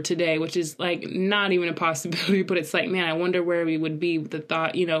start over today, which is like not even a possibility, but it's like, man, I wonder where we would be with the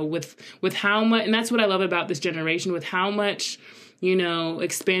thought, you know, with how much, and that's what I love about this generation, with how much, you know,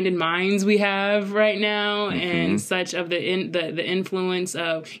 expanded minds we have right now, and such of the influence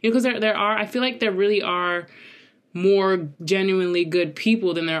of, you know, because there are, I feel like there really are more genuinely good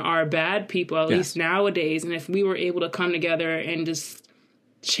people than there are bad people, at least nowadays. And if we were able to come together and just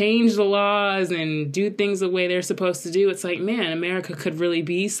change the laws and do things the way they're supposed to do, it's like, man, America could really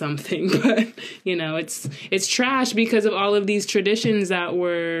be something. But, you know, it's trash because of all of these traditions that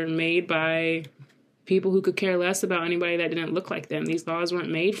were made by people who could care less about anybody that didn't look like them. These laws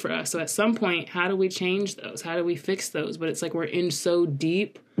weren't made for us. So at some point, how do we change those? How do we fix those? But it's like we're in so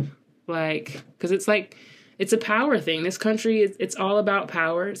deep, like, because it's like, it's a power thing. This country, it's all about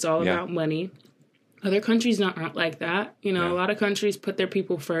power. It's all about money. Other countries aren't like that. You know, a lot of countries put their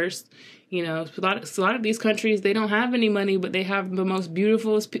people first. You know, a lot of these countries, they don't have any money, but they have the most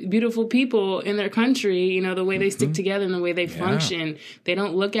beautiful people in their country. You know, the way they stick together and the way they function. They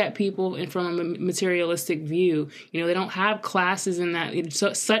don't look at people from a materialistic view. You know, they don't have classes in that,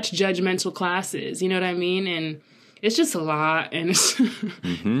 such judgmental classes. You know what I mean? And it's just a lot. And it's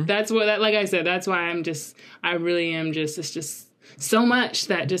that's what, like I said, that's why I really am just, it's just so much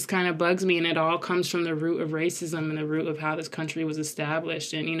that just kind of bugs me, and it all comes from the root of racism and the root of how this country was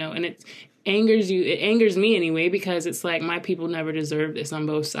established. And, you know, and it angers me anyway, because it's like, my people never deserve this on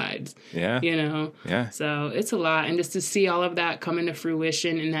both sides. Yeah. You know? Yeah. So it's a lot. And just to see all of that come into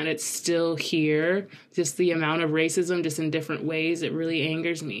fruition and that it's still here, just the amount of racism just in different ways, it really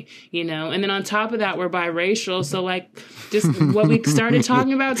angers me, you know? And then on top of that, we're biracial. So like, just what we started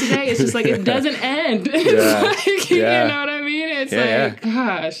talking about today, it's just like, it doesn't end. It's like, you know what I mean? It's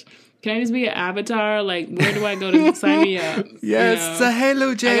gosh. Can I just be an avatar? Like, where do I go to sign me up? Yes, you know? It's a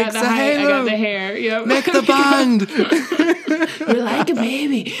halo, Jake. It's a halo. I got the hair. Yep. Make the bond. You're like a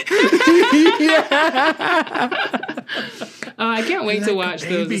baby. I can't wait to watch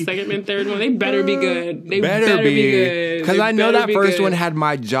those. The second and third one. They better be good. They better be good. Because I know that first one had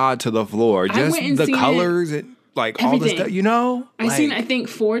my jaw to the floor. Just the colors and like all the stuff, you know? I've seen, I think,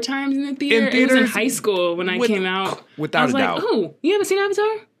 4 times in the theater. It was in high school when I came out. Without a doubt. Like, oh, you haven't seen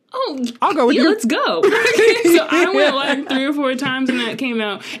Avatar? Oh, I'll go with you. Let's go. So I went like 3 or 4 times when that came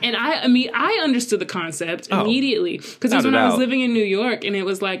out, and I understood the concept immediately, because it was when I was living in New York, and it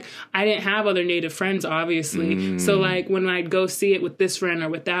was like I didn't have other Native friends, obviously. So like when I'd go see it with this friend or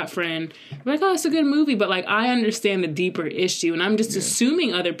with that friend, I'm like, oh, it's a good movie, but like I understand the deeper issue, and I'm just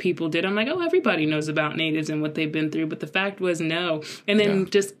assuming other people did. I'm like, oh, everybody knows about natives and what they've been through, but the fact was no. And then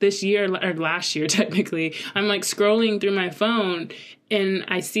just this year, or last year technically, I'm like scrolling through my phone, and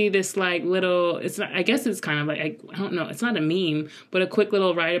I see this like little, I guess it's kind of like, I don't know, it's not a meme, but a quick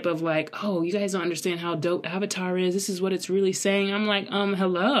little write-up of like, oh, you guys don't understand how dope Avatar is. This is what it's really saying. I'm like,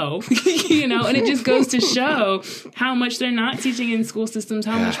 hello, you know, and it just goes to show how much they're not teaching in school systems,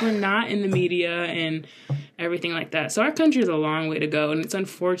 how much we're not in the media and everything like that. So our country is a long way to go, and it's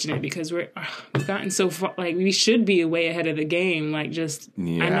unfortunate because we've gotten so far, like we should be way ahead of the game. Like just,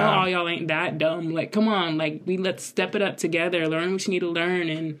 I know all y'all ain't that dumb. Like, come on, like let's step it up together, learn what you need to learn,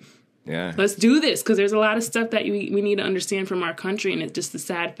 and Yeah. Let's do this, because there's a lot of stuff that we need to understand from our country, and it's just the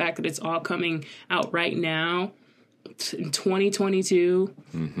sad fact that it's all coming out right now in 2022.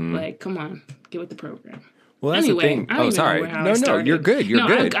 Like, come on, get with the program. Well, that's Anyway, the thing. I don't Oh, even know sorry. where how I No, started. you're good. You're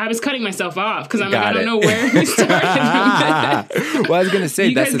good. I was cutting myself off because I'm like, Got I don't it. know where we started. Well, I was going to say,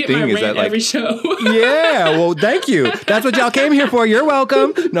 You that's guys the get thing my is rant that, like, every show. yeah, well, thank you. That's what y'all came here for. You're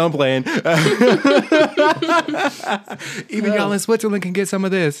welcome. No, I'm playing. Even y'all in Switzerland can get some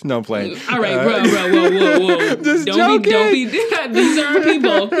of this. No, I'm playing. All right, bro, whoa. Just don't be. These are our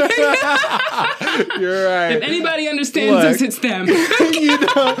people. You're right. If anybody understands Look. us, it's them.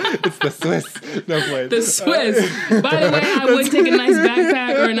 It's the Swiss. No, I'm playing. The Swiss. By the way, I would take a nice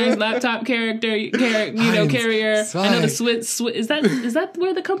backpack or a nice laptop carrier. I know the Swiss. Is that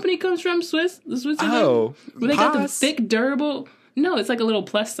where the company comes from? The Switzerland. Oh, Where they got the Pass. thick, durable. No, it's like a little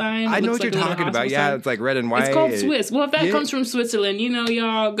plus sign. I It know looks what like you're a little talking about. hospital Yeah, sign. it's like red and white. It's called Swiss. Well, if that Yeah. comes from Switzerland,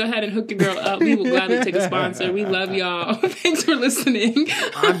 y'all go ahead and hook your girl up. We will gladly take a sponsor. We love y'all. Thanks for listening.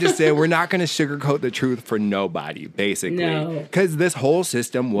 I'm just saying, we're not going to sugarcoat the truth for nobody, basically. No. Because this whole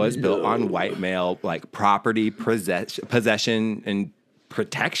system was built on white male, like, property possession and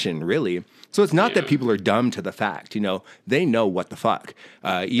protection, really. So it's not that people are dumb to the fact, they know what the fuck.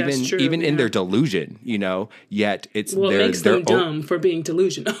 Even true, in yeah. their delusion, yet it's Well, it makes them dumb for being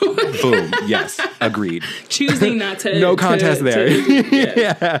delusional. Boom. Yes. Agreed. Choosing not to. No contest there. Yes.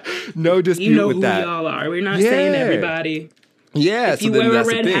 Yeah. No dispute You know with who that. y'all are. We're not saying Yeah. everybody. Yeah. If you wear a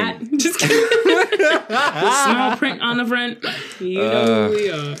red hat, just kidding. With small print on the front, you know who we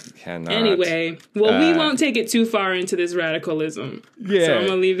are. Cannot. Anyway, we won't take it too far into this radicalism. Yeah. So I'm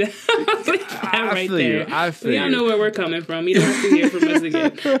gonna leave that, right feel there. you. I feel Y'all you. know where we're coming from. You don't have to hear from us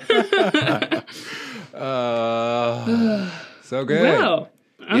again. So good. Well,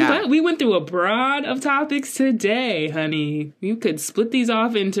 I'm Yeah. glad we went through a broad of topics today, honey. You could split these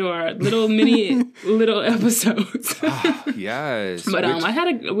off into our little little episodes. Yes. But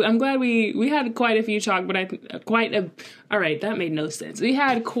I'm glad we had quite a few talk, but all right, that made no sense. We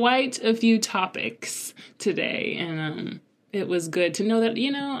had quite a few topics today, and it was good to know that,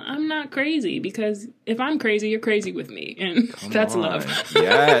 I'm not crazy, because if I'm crazy, you're crazy with me, and that's love.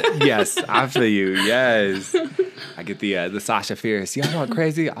 Yeah. Yes. I feel you. Yes. I get the Sasha Fierce. Y'all want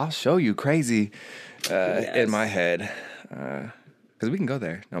crazy? I'll show you crazy in my head. Because we can go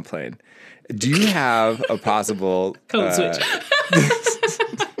there. No, I'm playing. Do you have a possible Code switch.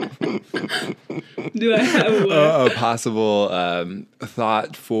 Do I have what? a possible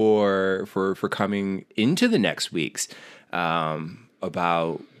thought for coming into the next weeks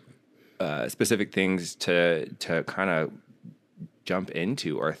about specific things to kind of jump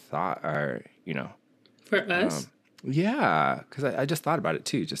into or For us? yeah, because I just thought about it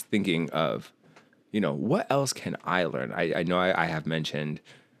too, just thinking of what else can I learn. I know I have mentioned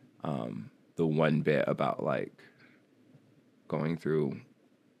the one bit about like going through,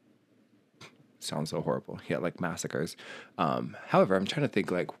 sounds so horrible, like massacres. However, I'm trying to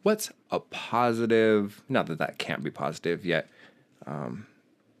think like what's a positive, not that can't be positive yet. I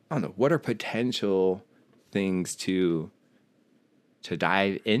don't know, what are potential things to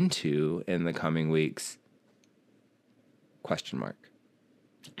dive into in the coming weeks? Question mark.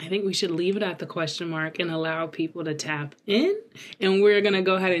 I think we should leave it at the question mark and allow people to tap in. And we're going to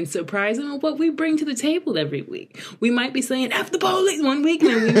go ahead and surprise them with what we bring to the table every week. We might be saying F the police one week, and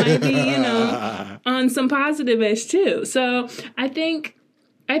then we might be, on some positive-ish too. So I think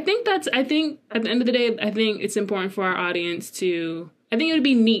at the end of the day, I think it's important for our audience I think it would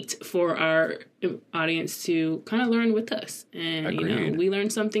be neat for our audience to kind of learn with us. And, Agreed. we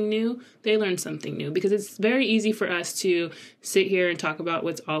learn something new, they learn something new. Because it's very easy for us to sit here and talk about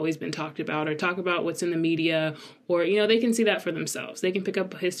what's always been talked about, or talk about what's in the media, or, they can see that for themselves. They can pick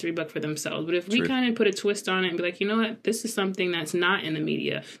up a history book for themselves. But if we kind of put a twist on it and be like, you know what, this is something that's not in the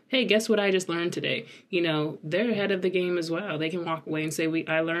media. Hey, guess what I just learned today? They're ahead of the game as well. They can walk away and say,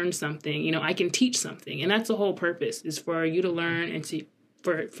 I learned something. I can teach something. And that's the whole purpose, is for you to learn and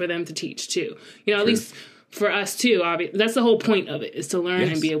for them to teach too. At least for us too. Obviously, that's the whole point of it, is to learn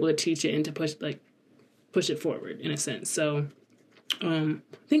and be able to teach it and to push it forward in a sense. So I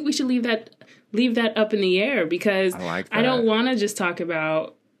think we should leave that up in the air, because I like that. I don't want to just talk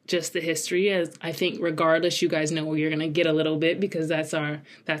about just the history, as I think regardless, you guys know you're gonna get a little bit, because that's our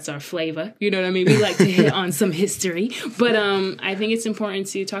flavor. You know what I mean? We like to hit on some history, but I think it's important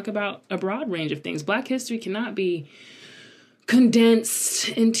to talk about a broad range of things. Black history cannot be condensed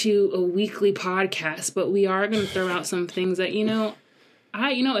into a weekly podcast, but we are going to throw out some things that, if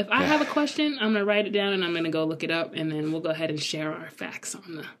I have a question, I'm going to write it down and I'm going to go look it up, and then we'll go ahead and share our facts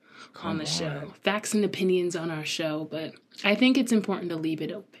on the show. Facts and opinions on our show, but I think it's important to leave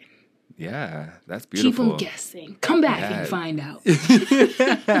it open. Yeah, that's Keep beautiful. them guessing. Come back and find out.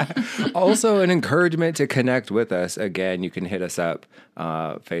 Also, an encouragement to connect with us. Again, you can hit us up,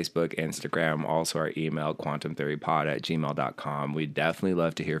 Facebook, Instagram, also our email, quantumtheorypod@gmail.com. We'd definitely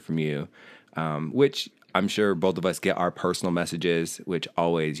love to hear from you, which I'm sure both of us get our personal messages, which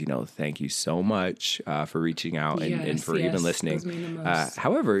always, thank you so much for reaching out and for even listening. Those mean the most.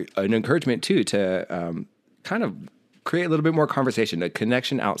 However, an encouragement, too, to kind of create a little bit more conversation, a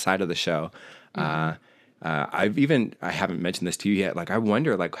connection outside of the show. I haven't mentioned this to you yet. Like, I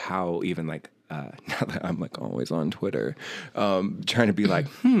wonder, like, how even, like, now that I'm, like, always on Twitter, trying to be like,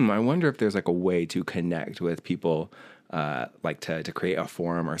 I wonder if there's, like, a way to connect with people, like, to create a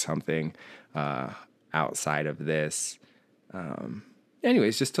forum or something outside of this.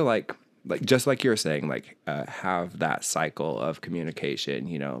 Anyways, just to, like, just like you're saying, like, have that cycle of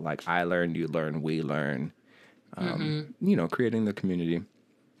communication, like, I learn, you learn, we learn. Creating the community.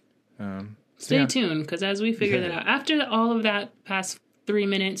 Stay tuned, because as we figure that out, after all of that past 3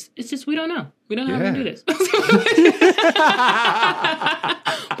 minutes, it's just we don't know. We don't know how to do this. But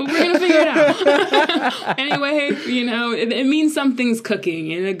we're going to figure it out. Anyway, it means something's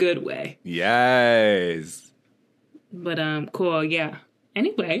cooking in a good way. Yes. But cool, yeah.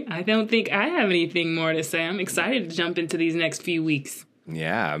 Anyway, I don't think I have anything more to say. I'm excited to jump into these next few weeks.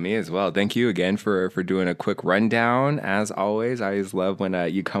 Yeah, me as well. Thank you again for doing a quick rundown. As always, I always love when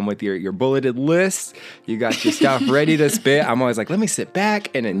you come with your bulleted list. You got your stuff ready to spit. I'm always like, let me sit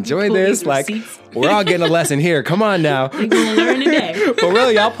back and enjoy this. Like, we're all getting a lesson here. Come on now. We're going to learn today. For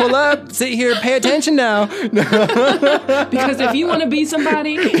real, y'all pull up, sit here, pay attention now. Because if you want to be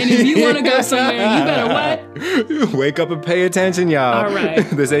somebody and if you want to go somewhere, you better what? Wake up and pay attention, y'all. All right.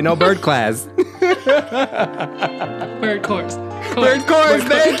 This ain't no bird class. Bird course. Bird course,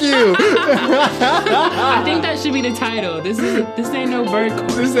 thank you. I think that should be the title. This ain't no bird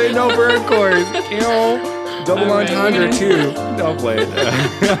course. This ain't no bird course. Double entendre too. Don't play it.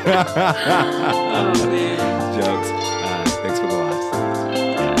 Oh man. Jokes. Thanks for the laughs.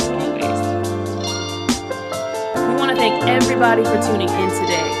 As always. We want to thank everybody for tuning in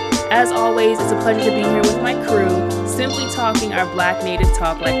today. As always, it's a pleasure to be here with my crew, simply talking our Black Native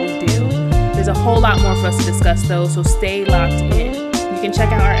talk like we do. There's a whole lot more for us to discuss though, so stay locked in. You can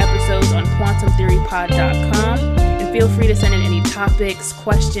check out our episodes on quantumtheorypod.com and feel free to send in any topics,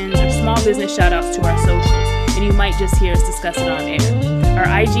 questions, or small business shoutouts to our socials, and you might just hear us discuss it on air. Our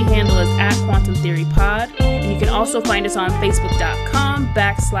IG handle is @quantumtheorypod, and you can also find us on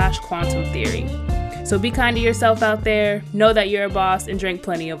facebook.com/quantumtheory. So be kind to yourself out there, know that you're a boss, and drink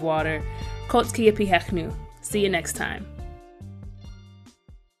plenty of water. Kotskia Pihechnu. See you next time.